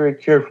very, very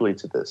carefully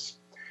to this.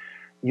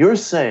 You're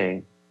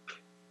saying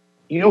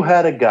you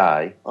had a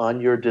guy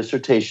on your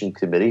dissertation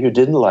committee who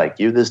didn't like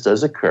you. This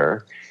does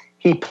occur.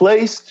 He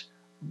placed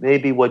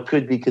maybe what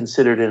could be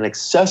considered an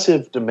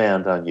excessive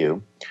demand on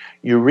you.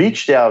 You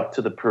reached out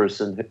to the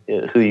person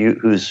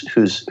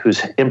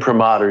whose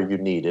imprimatur you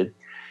needed.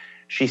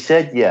 She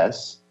said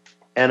yes.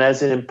 And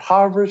as an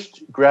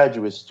impoverished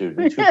graduate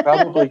student who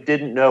probably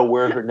didn't know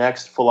where her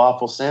next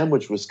falafel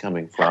sandwich was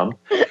coming from,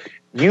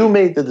 you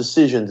made the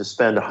decision to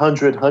spend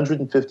 $100,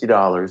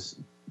 $150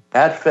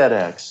 at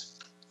FedEx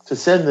to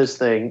send this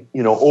thing,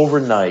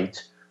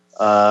 overnight,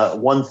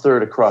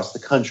 1/3 across the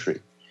country.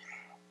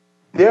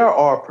 There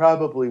are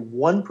probably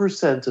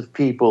 1% of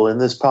people in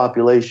this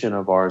population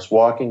of ours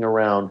walking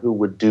around who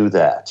would do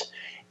that.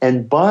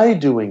 And by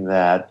doing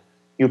that,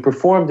 you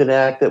performed an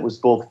act that was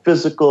both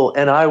physical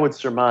and, I would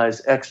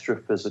surmise, extra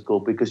physical,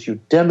 because you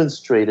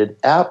demonstrated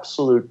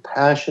absolute,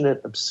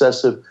 passionate,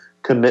 obsessive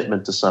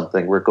commitment to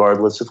something,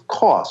 regardless of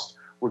cost,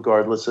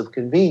 regardless of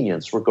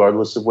convenience,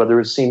 regardless of whether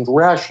it seemed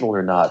rational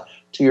or not,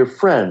 to your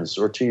friends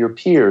or to your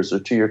peers or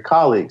to your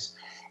colleagues.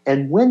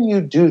 And when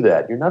you do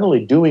that, you're not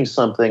only doing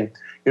something,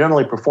 you're not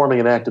only performing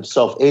an act of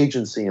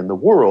self-agency in the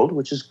world,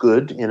 which is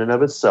good in and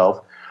of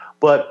itself,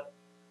 but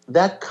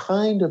that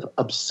kind of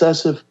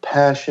obsessive,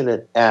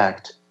 passionate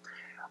act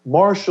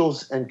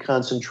marshals and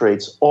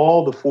concentrates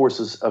all the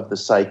forces of the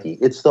psyche.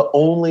 It's the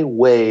only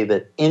way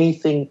that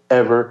anything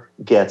ever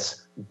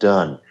gets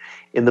done.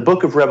 In the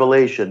book of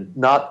Revelation,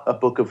 not a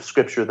book of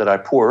scripture that I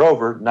pore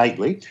over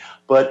nightly,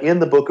 but in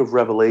the book of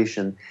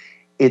Revelation,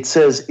 it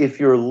says, if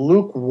you're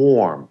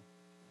lukewarm,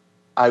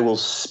 I will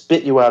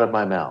spit you out of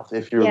my mouth.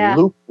 If you're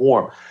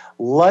lukewarm,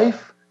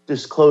 life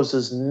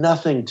discloses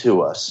nothing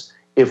to us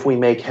if we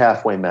make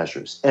halfway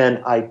measures.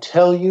 And I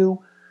tell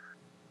you,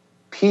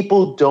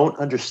 people don't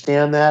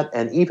understand that.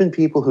 And even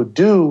people who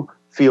do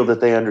feel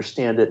that they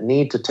understand it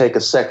need to take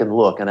a second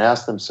look and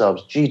ask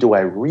themselves, gee, do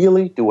I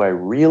really? Do I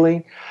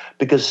really?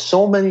 Because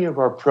so many of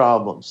our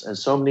problems and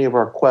so many of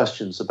our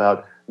questions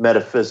about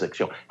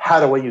metaphysics, how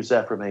do I use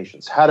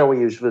affirmations? How do I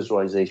use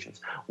visualizations?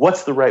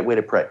 What's the right way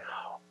to pray?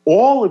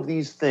 All of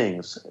these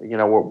things,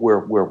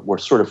 we're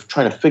sort of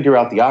trying to figure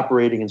out the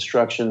operating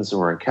instructions,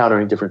 and we're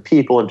encountering different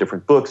people and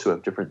different books who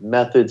have different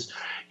methods.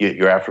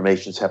 Your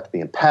affirmations have to be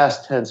in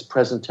past tense,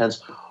 present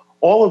tense.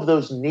 All of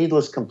those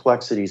needless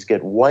complexities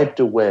get wiped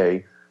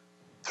away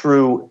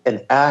through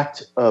an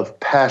act of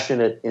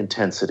passionate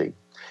intensity.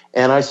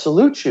 And I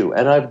salute you,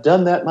 and I've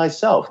done that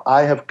myself.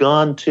 I've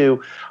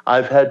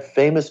had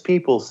famous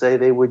people say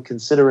they would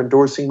consider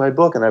endorsing my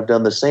book, and I've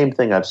done the same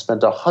thing. I've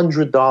spent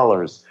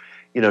 $100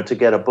 to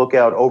get a book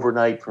out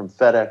overnight from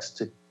FedEx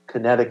to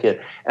Connecticut.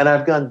 And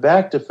I've gone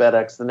back to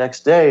FedEx the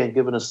next day and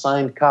given a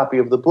signed copy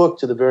of the book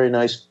to the very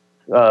nice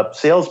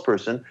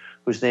salesperson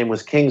whose name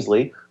was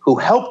Kingsley, who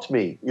helped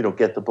me,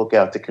 get the book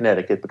out to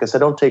Connecticut, because I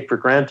don't take for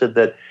granted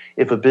that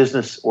if a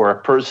business or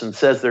a person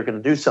says they're going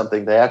to do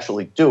something, they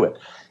actually do it.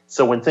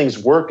 So when things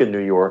work in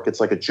New York, it's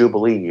like a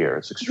Jubilee year.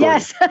 It's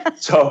extraordinary.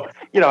 Yes. So,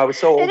 I was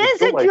so It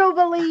is a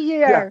Jubilee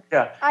year.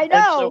 Yeah. I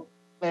know.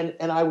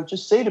 And I would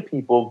just say to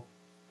people,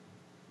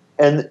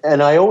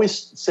 And I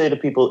always say to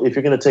people, if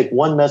you're going to take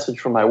one message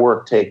from my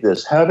work, take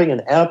this. Having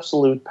an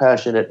absolute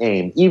passionate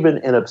aim, even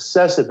an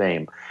obsessive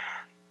aim,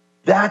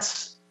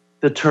 that's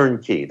the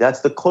turnkey.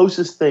 That's the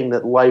closest thing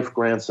that life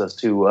grants us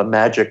to a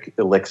magic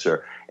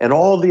elixir. And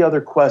all the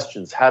other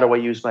questions, how do I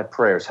use my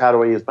prayers? How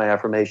do I use my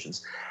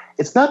affirmations?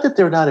 It's not that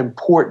they're not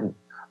important,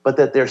 but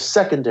that they're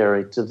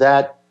secondary to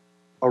that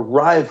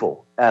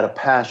arrival at a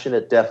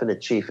passionate, definite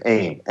chief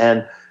aim.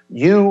 And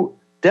you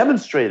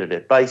demonstrated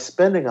it by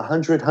spending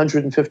 $100,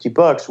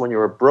 $150 when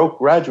you're a broke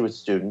graduate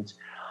student.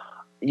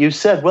 You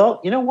said,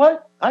 well, you know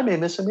what? I may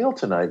miss a meal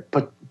tonight,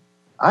 but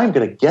I'm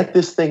going to get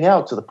this thing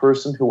out to the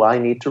person who I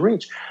need to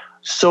reach.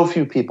 So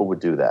few people would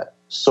do that.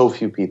 So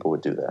few people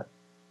would do that.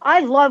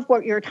 I love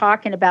what you're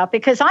talking about,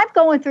 because I'm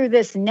going through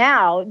this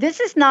now. This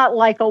is not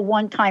like a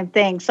one-time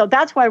thing. So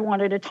that's why I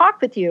wanted to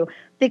talk with you,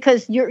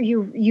 because you're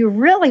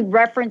really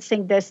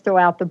referencing this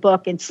throughout the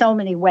book in so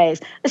many ways,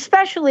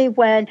 especially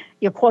when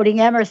you're quoting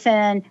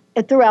Emerson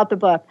throughout the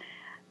book.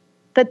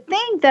 The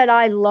thing that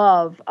I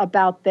love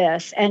about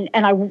this, and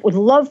I would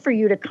love for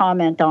you to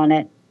comment on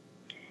it,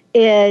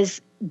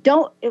 is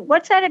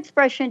what's that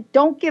expression?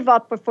 Don't give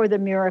up before the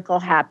miracle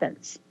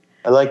happens.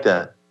 I like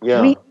that.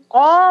 Yeah.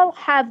 all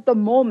have the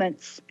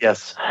moments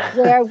Yes.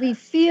 where we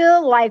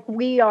feel like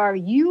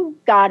you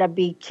gotta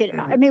be kidding.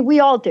 I mean, we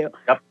all do.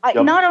 Yep.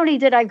 Not only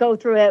did I go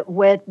through it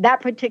with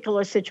that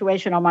particular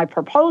situation on my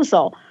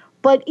proposal,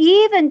 but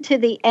even to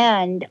the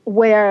end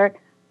where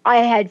I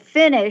had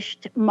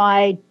finished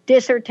my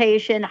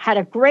dissertation, had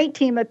a great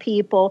team of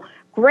people,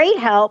 great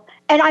help,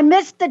 and I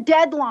missed the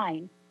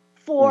deadline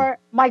for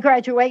my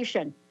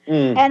graduation.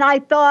 And I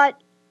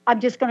thought, I'm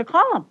just going to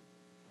call them.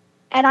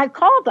 And I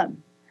called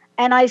them.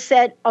 And I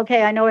said,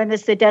 okay, I know I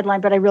missed the deadline,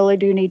 but I really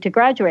do need to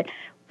graduate.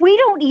 We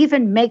don't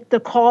even make the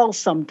call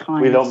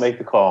sometimes. We don't make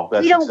the call.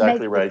 That's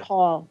exactly right. The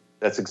call.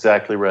 That's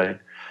exactly right.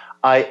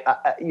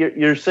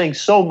 You're saying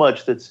so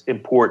much that's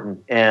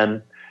important.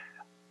 And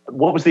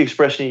what was the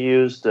expression you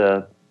used?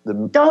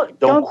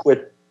 Don't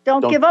quit.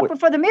 Don't give up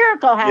before the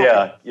miracle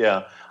happens.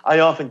 Yeah. I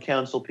often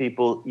counsel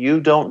people, you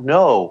don't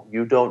know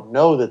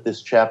that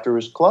this chapter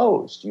is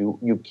closed.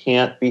 You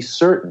can't be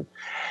certain.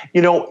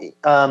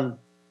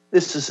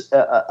 This is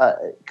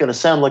going to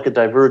sound like a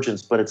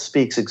divergence, but it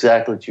speaks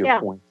exactly to your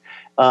point.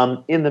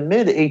 In the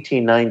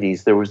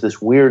mid-1890s, there was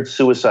this weird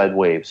suicide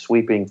wave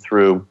sweeping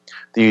through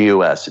the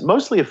U.S. It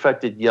mostly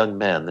affected young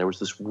men. There was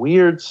this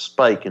weird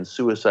spike in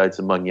suicides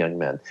among young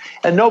men,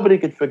 and nobody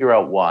could figure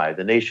out why.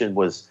 The nation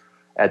was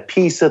at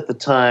peace at the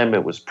time.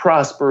 It was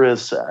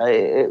prosperous.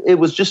 It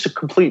was just a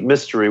complete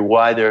mystery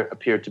why there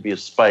appeared to be a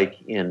spike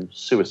in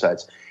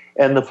suicides.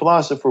 And the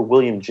philosopher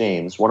William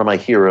James, one of my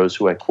heroes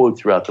who I quote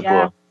throughout the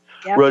book,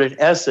 wrote an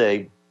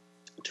essay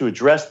to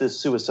address this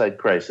suicide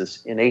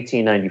crisis in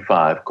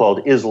 1895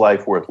 called Is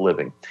Life Worth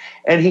Living?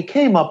 And he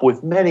came up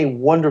with many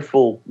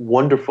wonderful,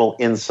 wonderful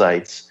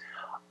insights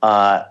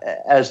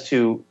as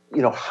to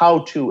how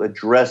to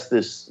address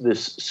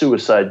this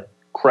suicide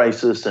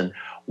crisis and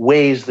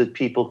ways that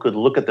people could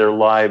look at their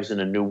lives in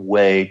a new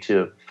way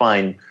to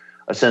find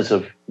a sense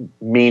of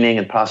meaning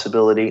and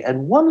possibility.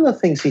 And one of the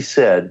things he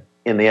said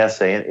in the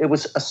essay, and it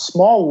was a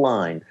small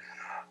line,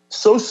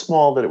 so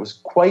small that it was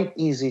quite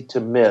easy to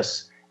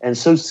miss, and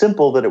so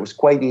simple that it was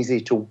quite easy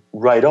to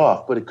write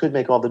off, but it could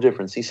make all the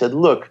difference. He said,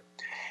 look,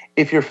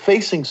 if you're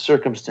facing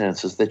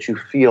circumstances that you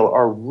feel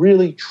are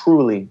really,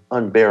 truly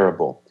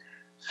unbearable,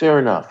 fair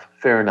enough.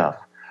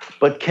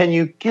 But can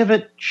you give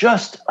it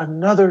just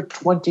another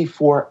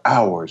 24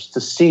 hours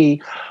to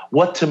see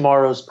what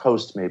tomorrow's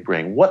post may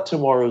bring, what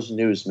tomorrow's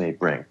news may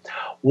bring?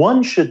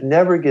 One should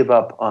never give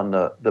up on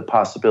the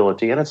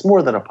possibility, and it's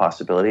more than a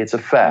possibility, it's a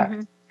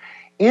fact.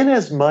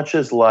 Inasmuch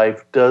as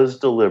life does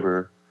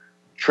deliver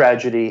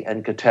tragedy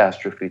and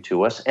catastrophe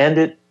to us, and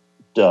it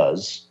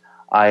does,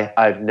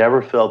 I've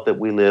never felt that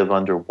we live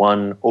under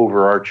one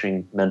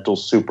overarching mental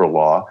super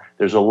law.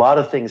 There's a lot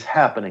of things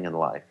happening in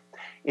life.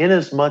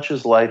 Inasmuch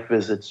as life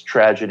visits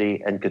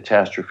tragedy and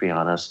catastrophe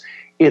on us,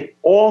 it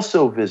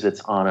also visits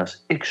on us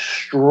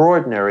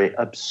extraordinary,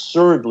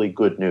 absurdly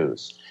good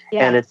news.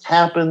 Yeah. And it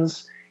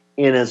happens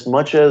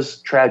inasmuch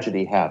as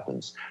tragedy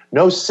happens.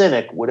 No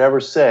cynic would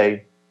ever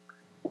say,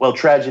 well,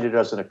 tragedy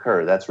doesn't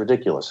occur. That's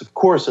ridiculous. Of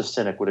course a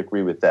cynic would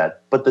agree with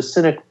that. But the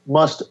cynic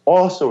must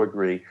also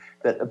agree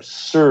that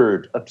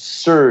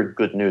absurd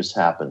good news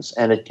happens.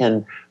 And it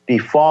can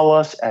befall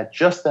us at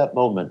just that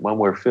moment when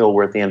we feel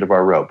we're at the end of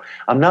our rope.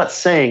 I'm not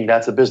saying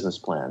that's a business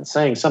plan.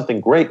 Saying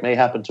something great may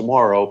happen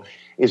tomorrow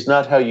is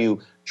not how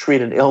you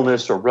treat an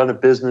illness or run a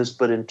business.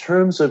 But in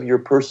terms of your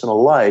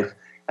personal life,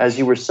 as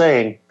you were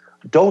saying,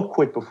 don't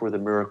quit before the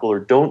miracle, or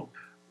don't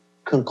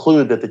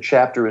conclude that the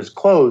chapter is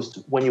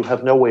closed when you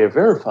have no way of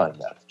verifying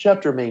that. The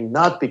chapter may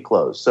not be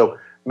closed. So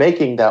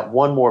making that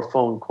one more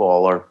phone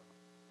call or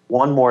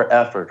one more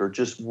effort or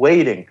just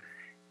waiting,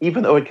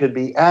 even though it could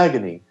be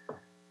agony,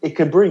 it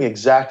can bring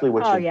exactly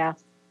what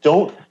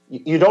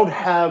you don't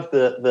have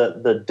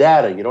the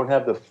data, you don't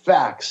have the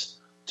facts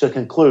to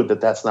conclude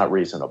that that's not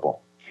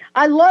reasonable.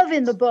 I love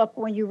in the book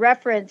when you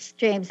reference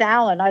James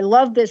Allen, I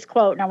love this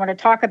quote, and I want to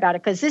talk about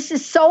it because this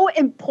is so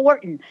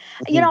important.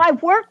 I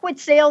work with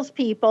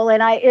salespeople,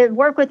 and I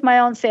work with my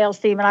own sales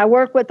team, and I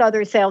work with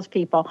other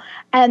salespeople.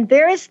 And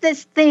there is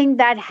this thing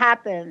that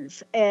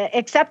happens,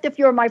 except if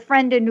you're my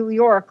friend in New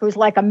York who's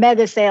like a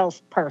mega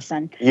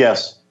salesperson.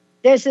 Yes.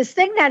 There's this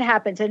thing that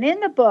happens. And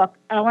in the book,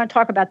 and I want to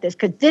talk about this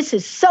because this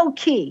is so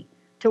key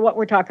to what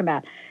we're talking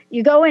about.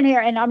 You go in here,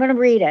 and I'm going to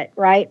read it,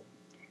 right?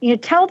 You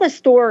tell the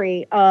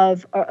story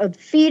of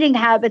feeding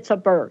habits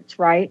of birds,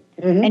 right?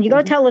 And you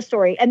go tell the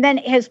story. And then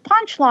his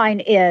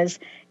punchline is,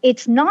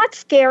 it's not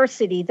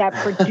scarcity that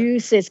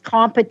produces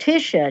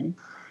competition.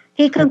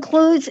 He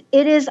concludes,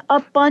 it is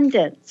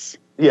abundance.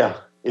 Yeah.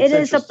 It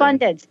is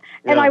abundance.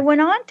 Yeah. And I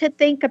went on to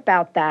think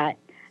about that.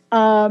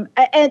 And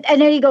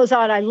then he goes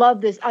on, I love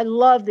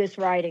this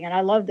writing, and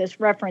I love this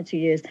reference you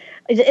use.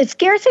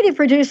 Scarcity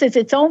produces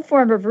its own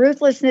form of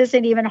ruthlessness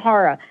and even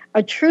horror,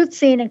 a truth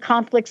seen in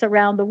conflicts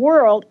around the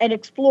world and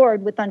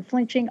explored with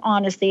unflinching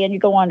honesty, and you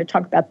go on to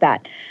talk about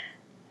that.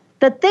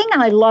 The thing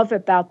I love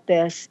about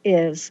this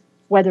is,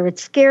 whether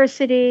it's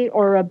scarcity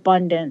or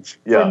abundance,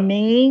 for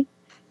me,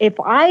 if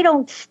I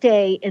don't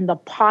stay in the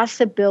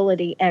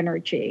possibility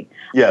energy,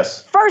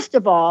 yes. First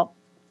of all,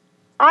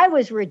 I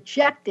was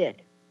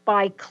rejected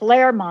by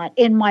Claremont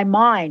in my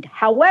mind.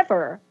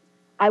 However,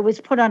 I was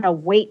put on a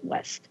wait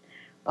list.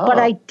 But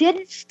I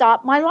didn't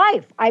stop my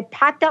life. I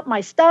packed up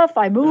my stuff.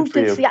 I moved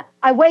to Seattle.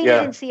 I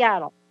waited in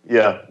Seattle.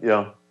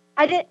 Yeah.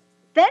 I did.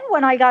 Then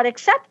when I got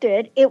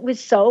accepted, it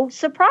was so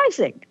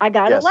surprising. I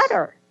got a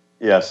letter.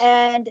 Yes.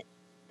 And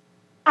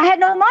I had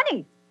no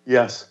money.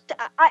 Yes.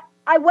 I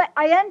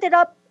ended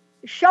up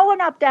showing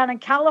up down in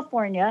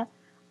California.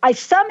 I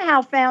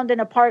somehow found an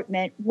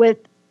apartment with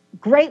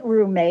great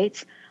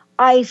roommates.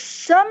 I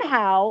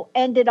somehow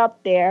ended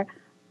up there.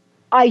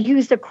 I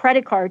used a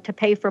credit card to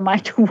pay for my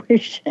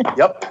tuition.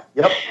 Yep.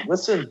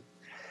 Listen.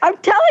 I'm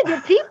telling you,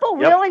 people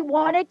really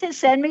wanted to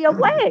send me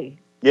away.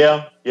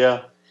 Yeah.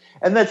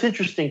 And that's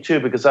interesting, too,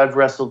 because I've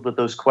wrestled with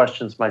those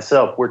questions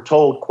myself. We're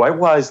told quite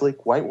wisely,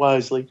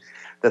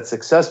 that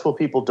successful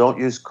people don't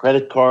use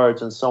credit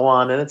cards and so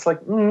on. And it's like,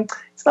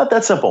 it's not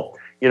that simple.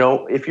 You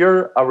know, if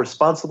you're a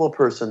responsible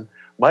person,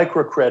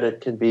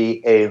 microcredit can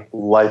be a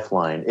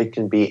lifeline. It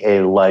can be a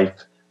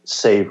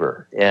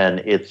lifesaver.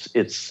 And if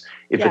it's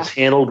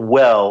handled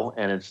well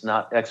and it's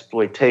not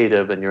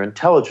exploitative and you're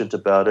intelligent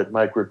about it,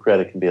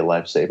 microcredit can be a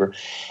lifesaver.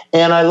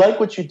 And I like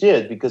what you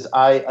did because it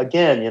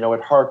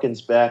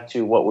harkens back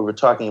to what we were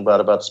talking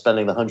about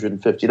spending the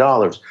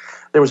 $150.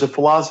 There was a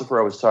philosopher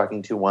I was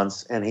talking to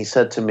once, and he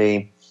said to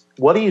me,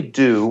 "What do you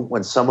do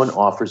when someone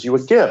offers you a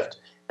gift?"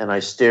 And I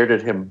stared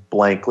at him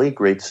blankly,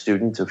 great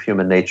student of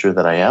human nature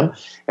that I am.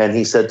 And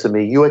he said to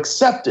me, "You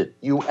accept it.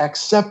 You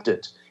accept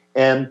it."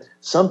 And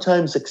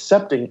sometimes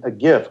accepting a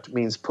gift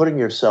means putting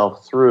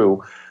yourself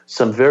through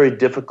some very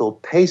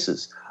difficult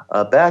paces.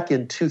 Back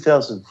in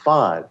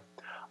 2005,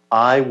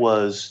 I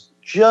was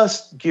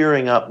just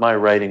gearing up my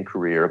writing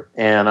career,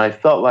 and I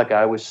felt like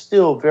I was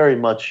still very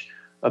much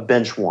a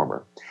bench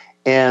warmer.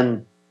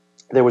 And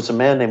there was a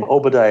man named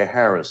Obadiah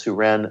Harris who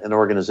ran an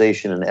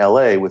organization in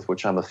LA with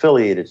which I'm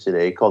affiliated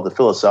today called the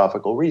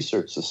Philosophical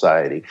Research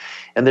Society.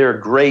 And they're a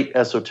great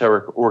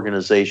esoteric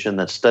organization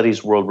that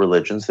studies world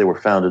religions. They were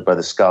founded by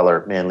the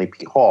scholar Manly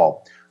P.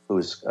 Hall,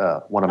 who's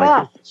one of my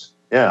heroes.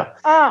 Yeah.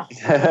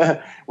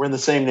 We're in the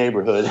same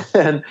neighborhood.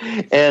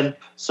 And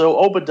so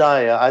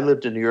Obadiah, I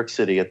lived in New York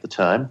City at the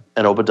time,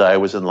 and Obadiah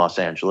was in Los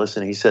Angeles,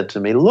 and he said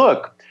to me,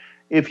 "Look,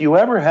 if you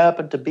ever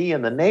happen to be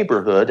in the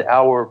neighborhood,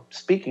 our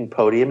speaking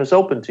podium is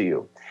open to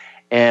you."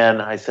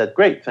 And I said,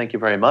 "Great, thank you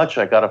very much."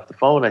 I got off the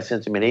phone, I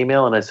sent him an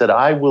email, and I said,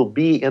 "I will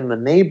be in the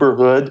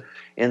neighborhood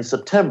in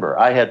September."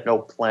 I had no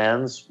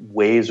plans,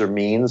 ways or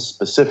means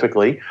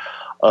specifically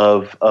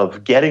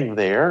of getting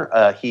there.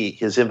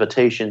 His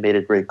invitation made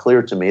it very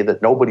clear to me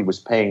that nobody was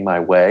paying my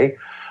way.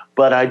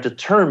 But I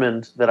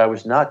determined that I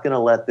was not going to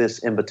let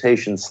this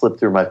invitation slip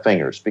through my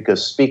fingers,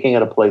 because speaking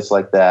at a place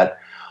like that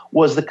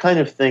was the kind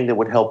of thing that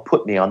would help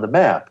put me on the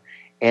map.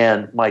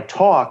 And my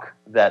talk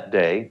that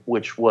day,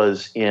 which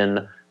was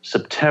in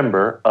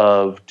September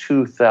of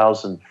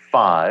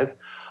 2005,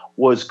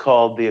 was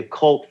called The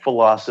Occult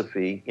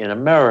Philosophy in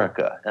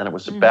America. And it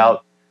was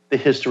about the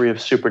history of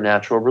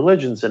supernatural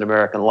religions in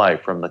American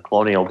life from the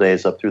colonial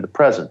days up through the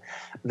present.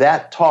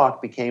 That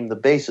talk became the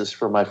basis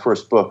for my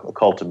first book,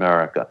 Occult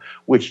America,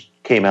 which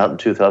came out in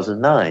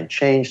 2009,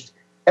 changed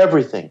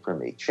everything for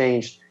me.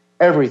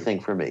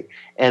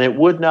 And it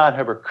would not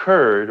have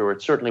occurred, or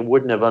it certainly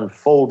wouldn't have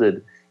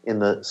unfolded in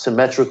the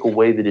symmetrical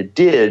way that it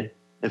did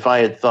if I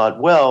had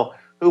thought, well,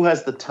 who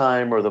has the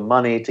time or the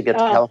money to get to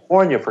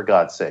California, for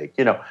God's sake?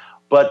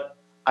 But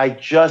I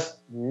just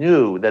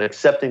knew that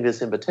accepting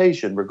this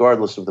invitation,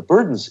 regardless of the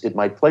burdens it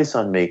might place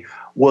on me,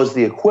 was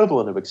the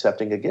equivalent of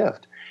accepting a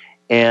gift.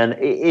 And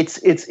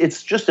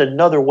it's just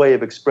another way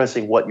of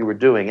expressing what you were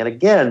doing. And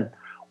again,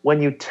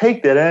 when you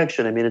take that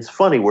action, I mean, it's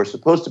funny, we're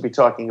supposed to be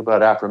talking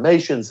about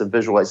affirmations and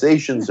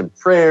visualizations and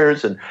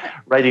prayers and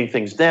writing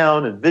things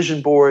down and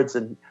vision boards.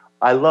 And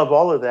I love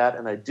all of that,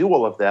 and I do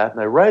all of that,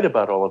 and I write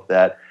about all of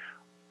that.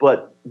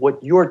 But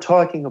what you're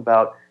talking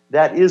about,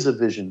 that is a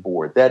vision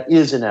board. That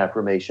is an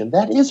affirmation.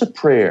 That is a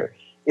prayer.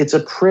 It's a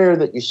prayer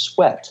that you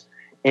sweat.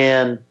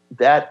 And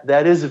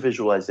that is a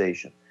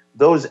visualization.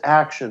 Those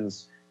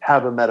actions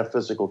have a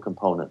metaphysical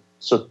component.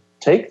 So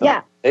take them.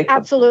 Yeah.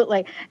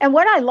 Absolutely. And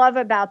what I love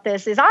about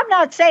this is I'm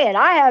not saying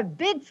I have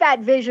big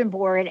fat vision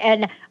board,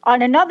 and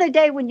on another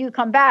day when you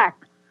come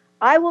back,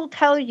 I will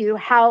tell you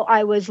how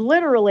I was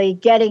literally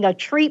getting a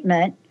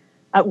treatment,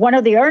 one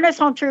of the earnest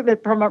home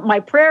treatment from my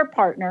prayer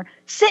partner,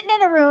 sitting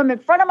in a room in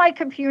front of my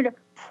computer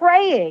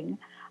praying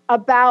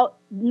about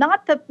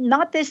not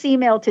this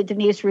email to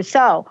Denise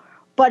Rousseau,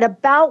 but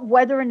about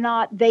whether or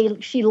not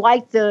she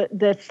liked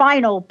the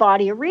final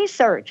body of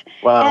research.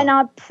 Wow.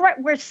 And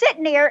we're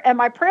sitting there, and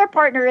my prayer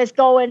partner is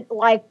going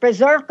like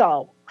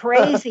berserko,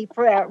 crazy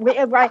prayer,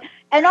 right?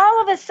 And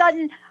all of a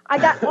sudden,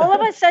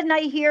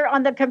 I hear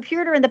on the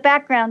computer in the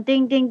background,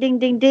 ding, ding, ding,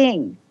 ding,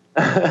 ding.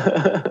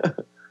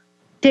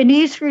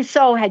 Denise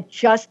Rousseau had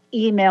just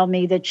emailed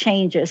me the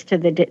changes to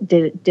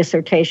the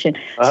dissertation.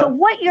 So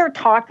what you're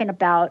talking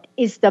about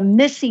is the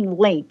missing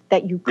link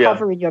that you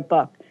cover in your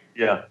book.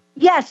 Yeah.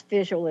 Yes,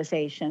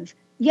 visualizations.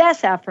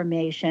 Yes,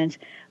 affirmations.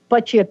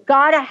 But you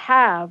got to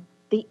have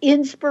the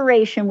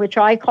inspiration, which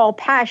I call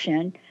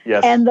passion,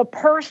 Yes. and the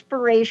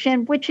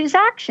perspiration, which is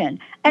action.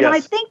 And Yes. I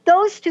think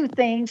those two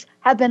things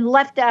have been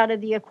left out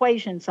of the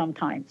equation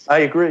sometimes. I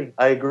agree.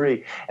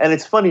 And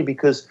it's funny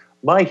because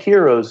my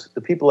heroes,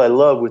 the people I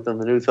love within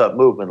the New Thought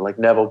movement, like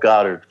Neville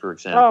Goddard, for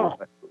example,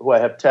 who I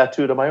have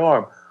tattooed on my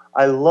arm.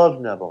 I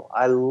love Neville.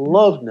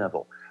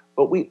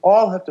 But we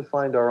all have to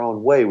find our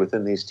own way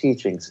within these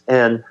teachings.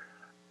 And,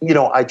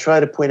 I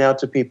try to point out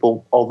to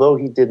people, although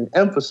he didn't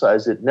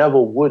emphasize it,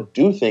 Neville would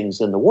do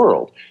things in the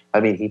world. I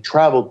mean, he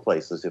traveled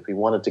places. If he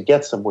wanted to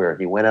get somewhere,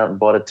 he went out and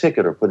bought a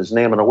ticket or put his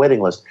name on a waiting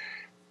list.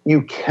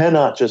 You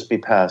cannot just be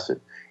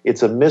passive.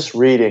 It's a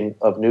misreading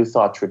of New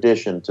Thought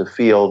tradition to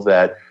feel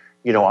that,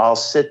 I'll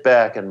sit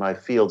back and my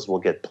fields will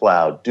get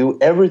plowed. Do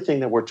everything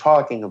that we're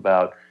talking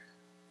about,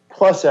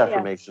 plus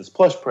affirmations,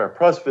 plus prayer,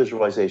 plus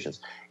visualizations.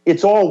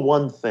 It's all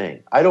one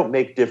thing. I don't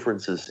make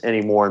differences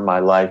anymore in my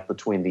life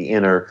between the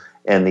inner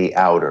and the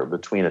outer,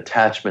 between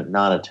attachment,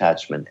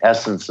 non-attachment,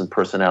 essence and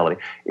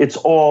personality. It's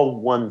all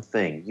one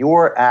thing.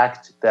 Your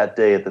act that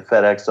day at the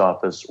FedEx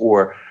office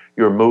or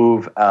your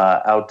move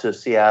out to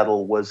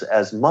Seattle was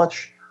as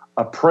much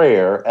a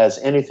prayer as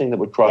anything that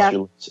would cross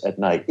your lips at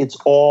night. It's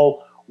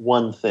all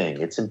one thing.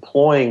 It's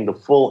employing the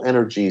full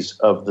energies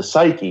of the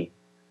psyche,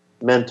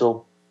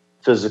 mental,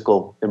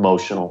 physical,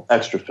 emotional,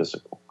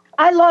 extra-physical.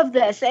 I love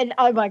this, and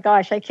oh my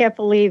gosh, I can't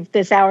believe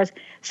this hours.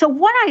 So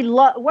what I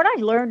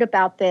learned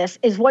about this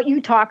is what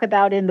you talk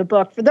about in the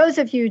book. For those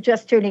of you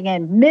just tuning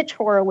in, Mitch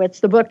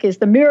Horowitz, the book is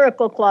The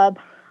Miracle Club.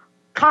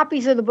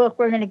 Copies of the book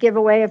we're going to give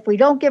away. If we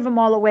don't give them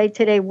all away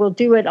today, we'll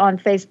do it on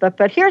Facebook.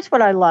 But here's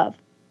what I love.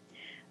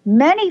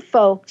 Many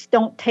folks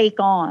don't take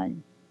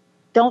on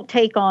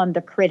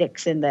the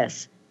critics in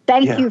this.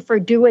 Thank you for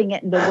doing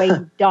it in the way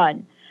you've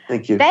done.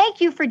 Thank you.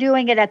 Thank you for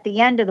doing it at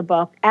the end of the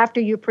book after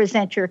you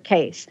present your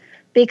case.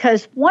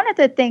 Because one of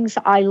the things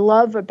I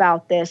love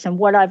about this and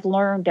what I've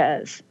learned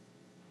is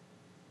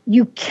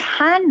you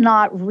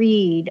cannot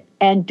read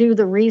and do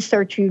the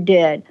research you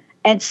did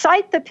and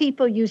cite the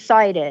people you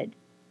cited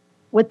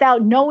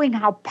without knowing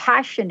how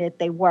passionate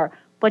they were.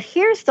 But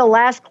here's the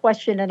last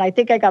question, and I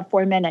think I got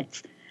 4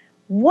 minutes.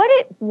 What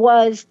it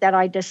was that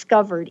I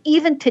discovered,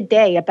 even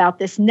today, about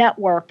this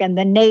network and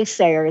the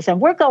naysayers, and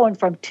we're going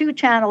from 2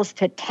 channels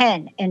to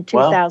 10 in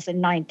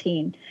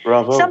 2019.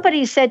 Bravo.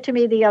 Somebody said to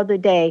me the other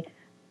day,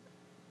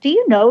 do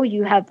you know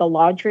you have the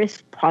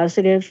largest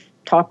positive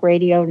talk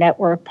radio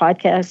network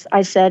podcast?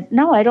 I said,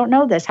 no, I don't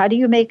know this. How do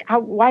you make,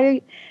 why are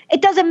you,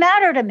 it doesn't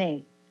matter to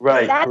me.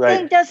 Right. That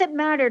thing doesn't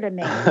matter to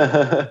me.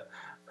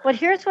 But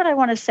here's what I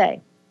want to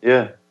say.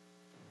 Yeah.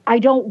 I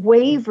don't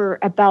waver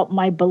about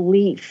my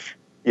belief.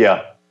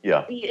 Yeah.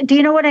 Do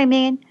you know what I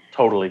mean?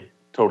 Totally.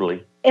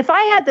 If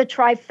I had the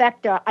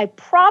trifecta, I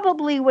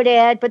probably would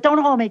add, but don't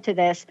hold me to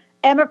this,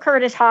 Emma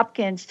Curtis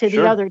Hopkins to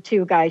the other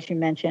 2 guys you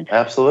mentioned.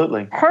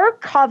 Absolutely. Her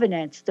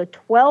covenants, the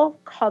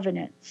 12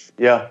 covenants.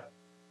 Yeah.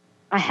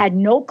 I had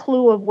no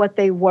clue of what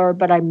they were,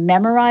 but I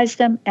memorized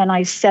them and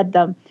I said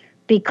them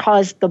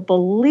because the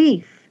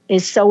belief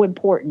is so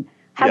important.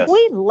 Have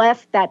we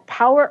left that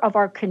power of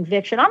our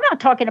conviction? I'm not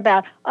talking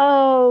about,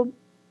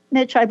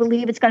 Mitch, I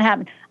believe it's going to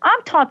happen.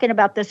 I'm talking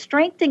about the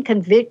strength and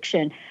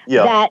conviction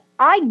that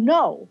I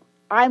know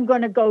I'm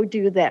going to go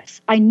do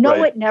this. I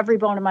know it in every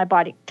bone in my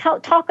body.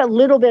 Talk a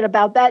little bit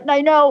about that. And I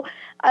know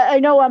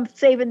I'm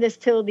saving this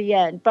till the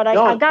end, but I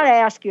got to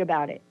ask you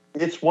about it.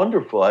 It's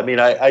wonderful. I mean,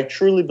 I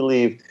truly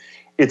believe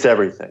it's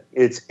everything.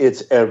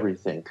 It's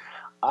everything.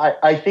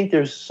 I think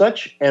there's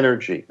such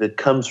energy that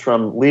comes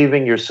from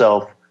leaving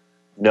yourself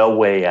no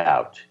way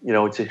out.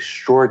 It's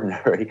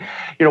extraordinary.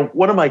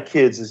 One of my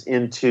kids is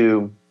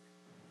into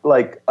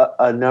like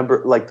a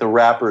number, like the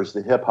rappers,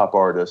 the hip hop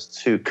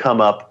artists who come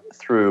up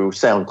through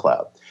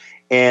SoundCloud,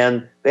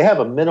 and they have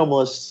a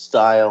minimalist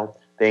style.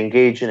 They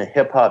engage in a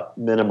hip hop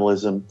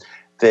minimalism.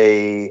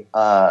 They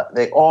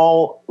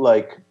all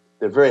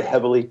they're very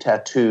heavily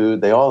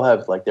tattooed. They all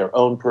have like their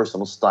own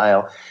personal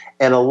style,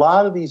 and a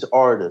lot of these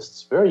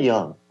artists, very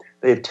young,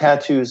 they have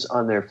tattoos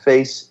on their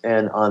face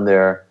and on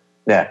their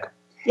neck.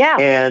 Yeah.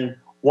 And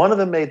one of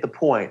them made the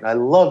point, and I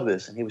love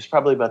this, and he was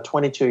probably about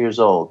 22 years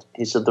old.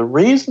 He said, the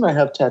reason I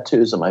have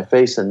tattoos on my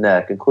face and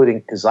neck,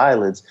 including his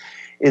eyelids,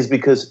 is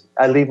because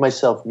I leave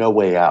myself no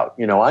way out.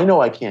 I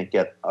know I can't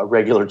get a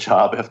regular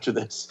job after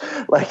this.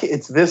 Like,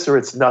 it's this or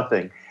it's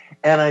nothing.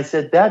 And I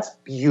said, that's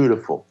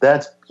beautiful.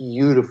 That's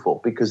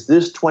beautiful, because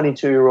this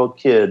 22-year-old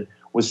kid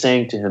was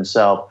saying to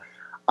himself,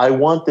 I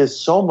want this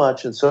so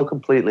much and so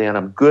completely, and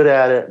I'm good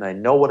at it, and I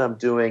know what I'm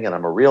doing, and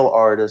I'm a real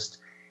artist.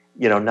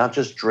 Not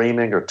just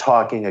dreaming or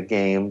talking a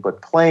game,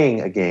 but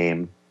playing a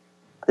game.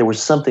 There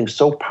was something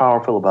so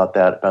powerful about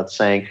that, about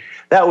saying,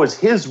 that was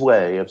his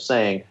way of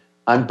saying,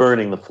 I'm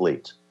burning the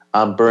fleet.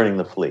 I'm burning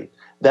the fleet.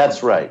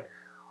 That's right.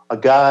 A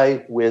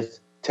guy with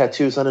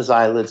tattoos on his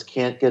eyelids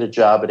can't get a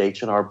job at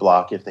H&R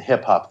Block if the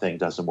hip-hop thing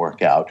doesn't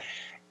work out.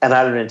 And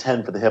I don't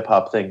intend for the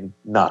hip-hop thing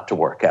not to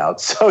work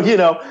out. So,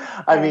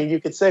 you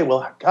could say,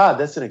 well, God,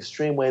 that's an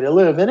extreme way to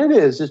live. And it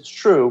is. It's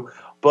true.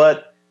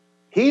 But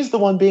he's the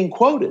one being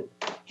quoted.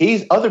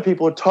 Other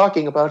people are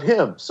talking about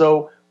him.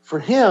 So for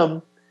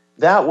him,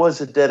 that was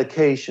a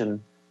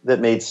dedication that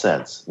made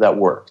sense, that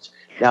worked.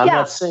 Now, I'm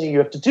not saying you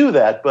have to do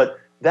that, but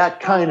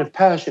that kind of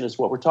passion is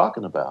what we're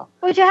talking about.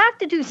 Well, you have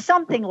to do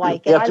something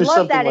like it. I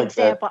love that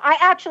example. I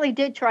actually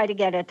did try to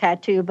get a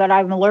tattoo, but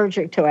I'm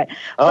allergic to it.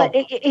 Oh. But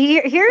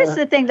here's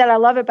the thing that I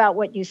love about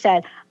what you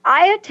said.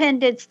 I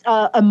attended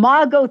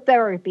imago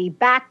therapy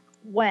back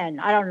when,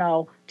 I don't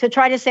know, to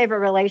try to save a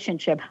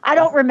relationship. I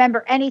don't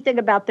remember anything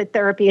about the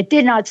therapy. It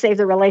did not save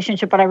the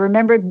relationship, but I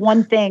remembered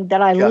one thing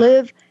that I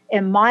live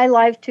in my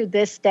life to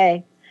this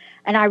day.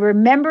 And I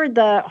remember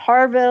the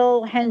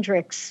Harville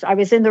Hendricks, I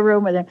was in the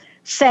room with him,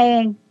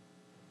 saying,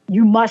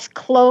 you must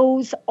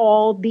close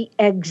all the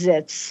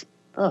exits.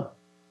 Oh.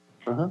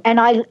 Uh-huh.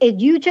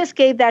 And you just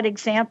gave that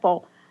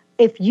example.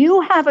 If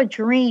you have a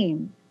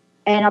dream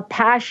and a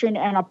passion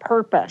and a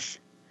purpose,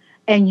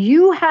 and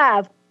you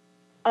have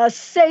a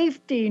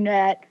safety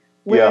net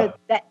where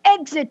the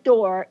exit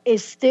door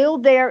is still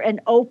there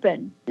and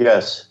open.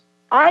 Yes.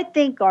 I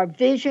think our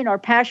vision, our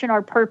passion,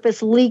 our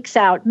purpose leaks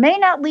out. May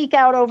not leak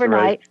out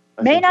overnight.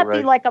 May not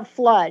be like a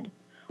flood,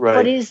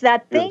 but is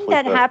that thing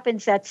that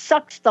happens that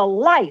sucks the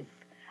life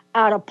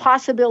out of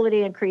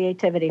possibility and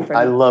creativity for me.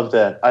 I love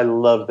that.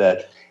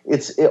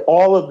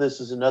 All of this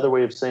is another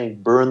way of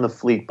saying burn the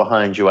fleet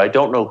behind you. I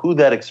don't know who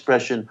that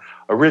expression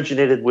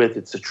originated with.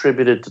 It's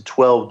attributed to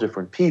 12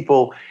 different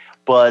people,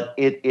 but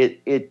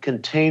it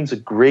contains a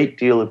great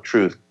deal of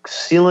truth.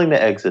 Sealing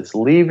the exits,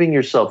 leaving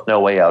yourself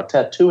no way out,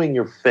 tattooing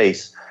your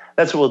face.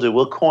 That's what we'll do.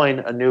 We'll coin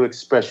a new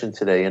expression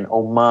today, an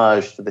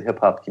homage to the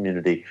hip-hop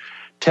community.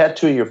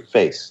 Tattoo your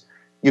face.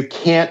 You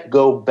can't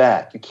go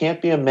back. You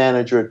can't be a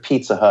manager at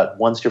Pizza Hut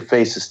once your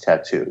face is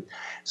tattooed.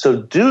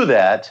 So do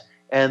that,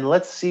 and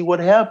let's see what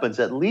happens.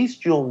 At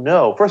least you'll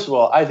know. First of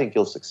all, I think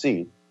you'll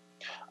succeed.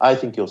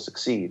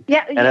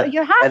 Yeah,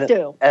 you have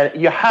to.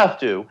 You have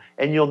to,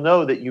 and you'll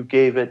know that you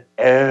gave it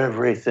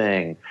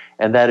everything,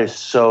 and that is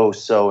so,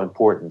 so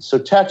important. So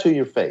tattoo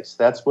your face.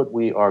 That's what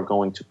we are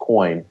going to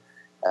coin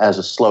as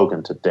a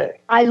slogan today.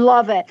 I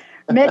love it.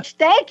 Mitch,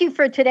 thank you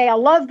for today. I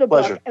love the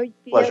book,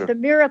 The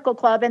Miracle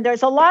Club, and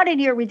there's a lot in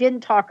here we didn't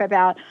talk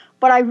about,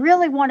 but I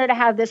really wanted to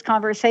have this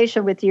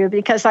conversation with you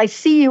because I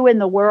see you in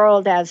the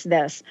world as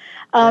this.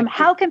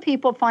 How can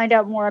people find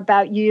out more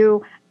about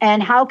you,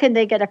 and how can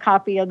they get a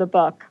copy of the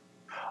book?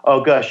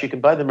 Oh, gosh, you can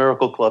buy The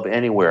Miracle Club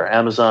anywhere.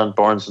 Amazon,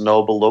 Barnes &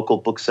 Noble, local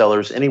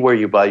booksellers, anywhere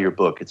you buy your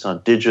book. It's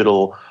on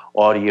digital,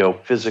 audio,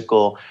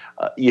 physical.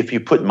 If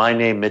you put my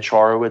name, Mitch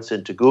Horowitz,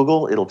 into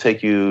Google, it'll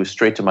take you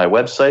straight to my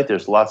website.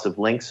 There's lots of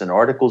links and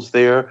articles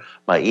there.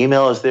 My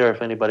email is there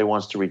if anybody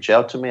wants to reach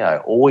out to me. I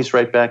always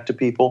write back to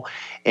people.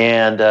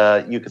 And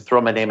you can throw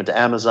my name into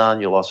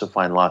Amazon. You'll also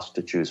find lots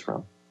to choose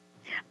from.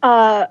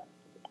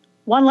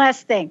 One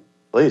last thing.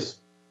 Please.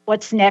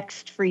 What's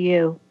next for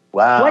you?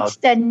 Wow. What's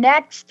the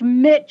next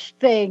Mitch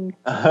thing?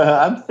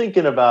 I'm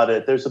thinking about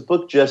it. There's a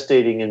book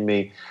gestating in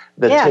me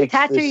that takes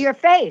tattoo your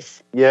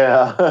face.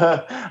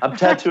 Yeah, I'm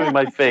tattooing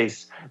my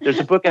face. There's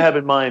a book I have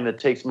in mind that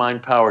takes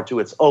mind power to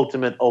its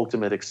ultimate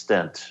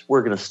extent.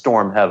 We're going to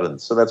storm heaven.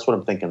 So that's what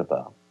I'm thinking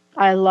about.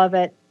 I love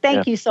it.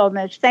 Thank you so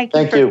much. Thank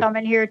you for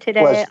coming here today.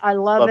 Pleasure. I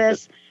love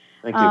this.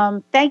 Thank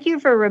you. Thank you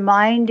for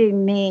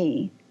reminding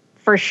me,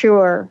 for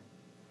sure,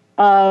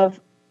 of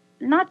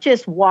not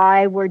just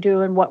why we're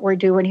doing what we're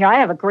doing here. I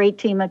have a great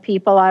team of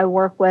people I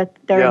work with.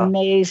 They're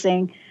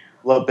amazing.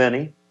 Love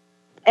Benny.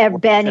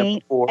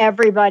 Benny,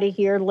 everybody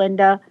here,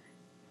 Linda.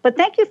 But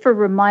thank you for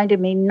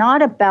reminding me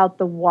not about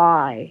the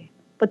why,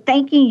 but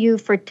thanking you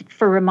for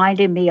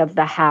reminding me of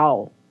the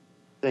how.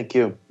 Thank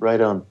you.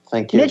 Right on.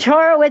 Thank you. Mitch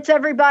Horowitz,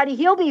 everybody.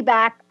 He'll be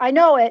back. I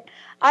know it.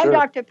 I'm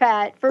Dr.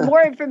 Pat. For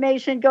more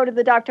information, go to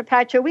the Dr.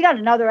 Pat Show. We got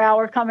another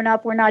hour coming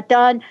up. We're not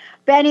done.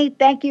 Benny,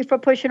 thank you for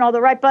pushing all the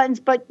right buttons.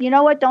 But you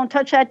know what? Don't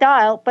touch that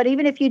dial. But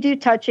even if you do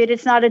touch it,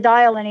 it's not a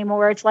dial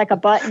anymore. It's like a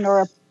button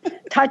or a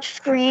touch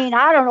screen.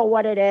 I don't know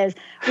what it is.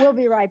 We'll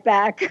be right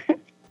back.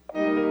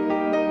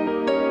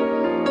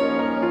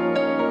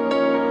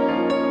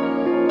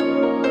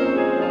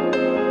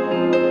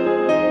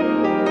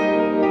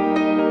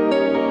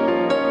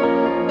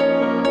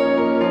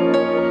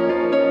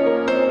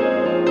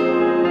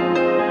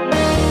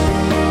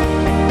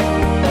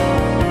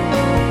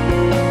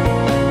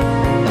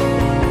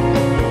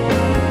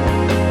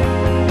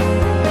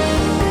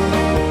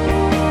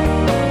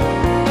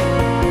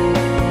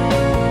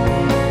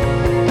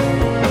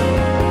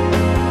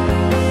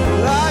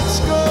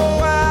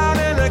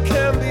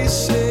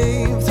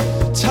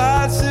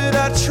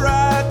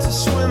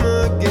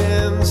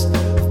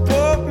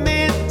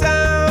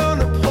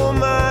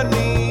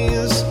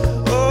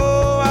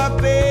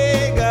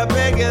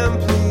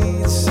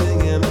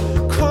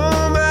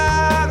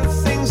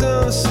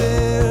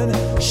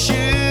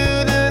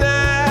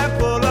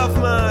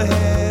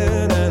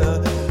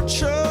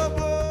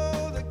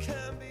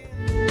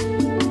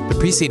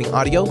 Preceding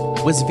audio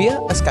was via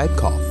a Skype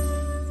call.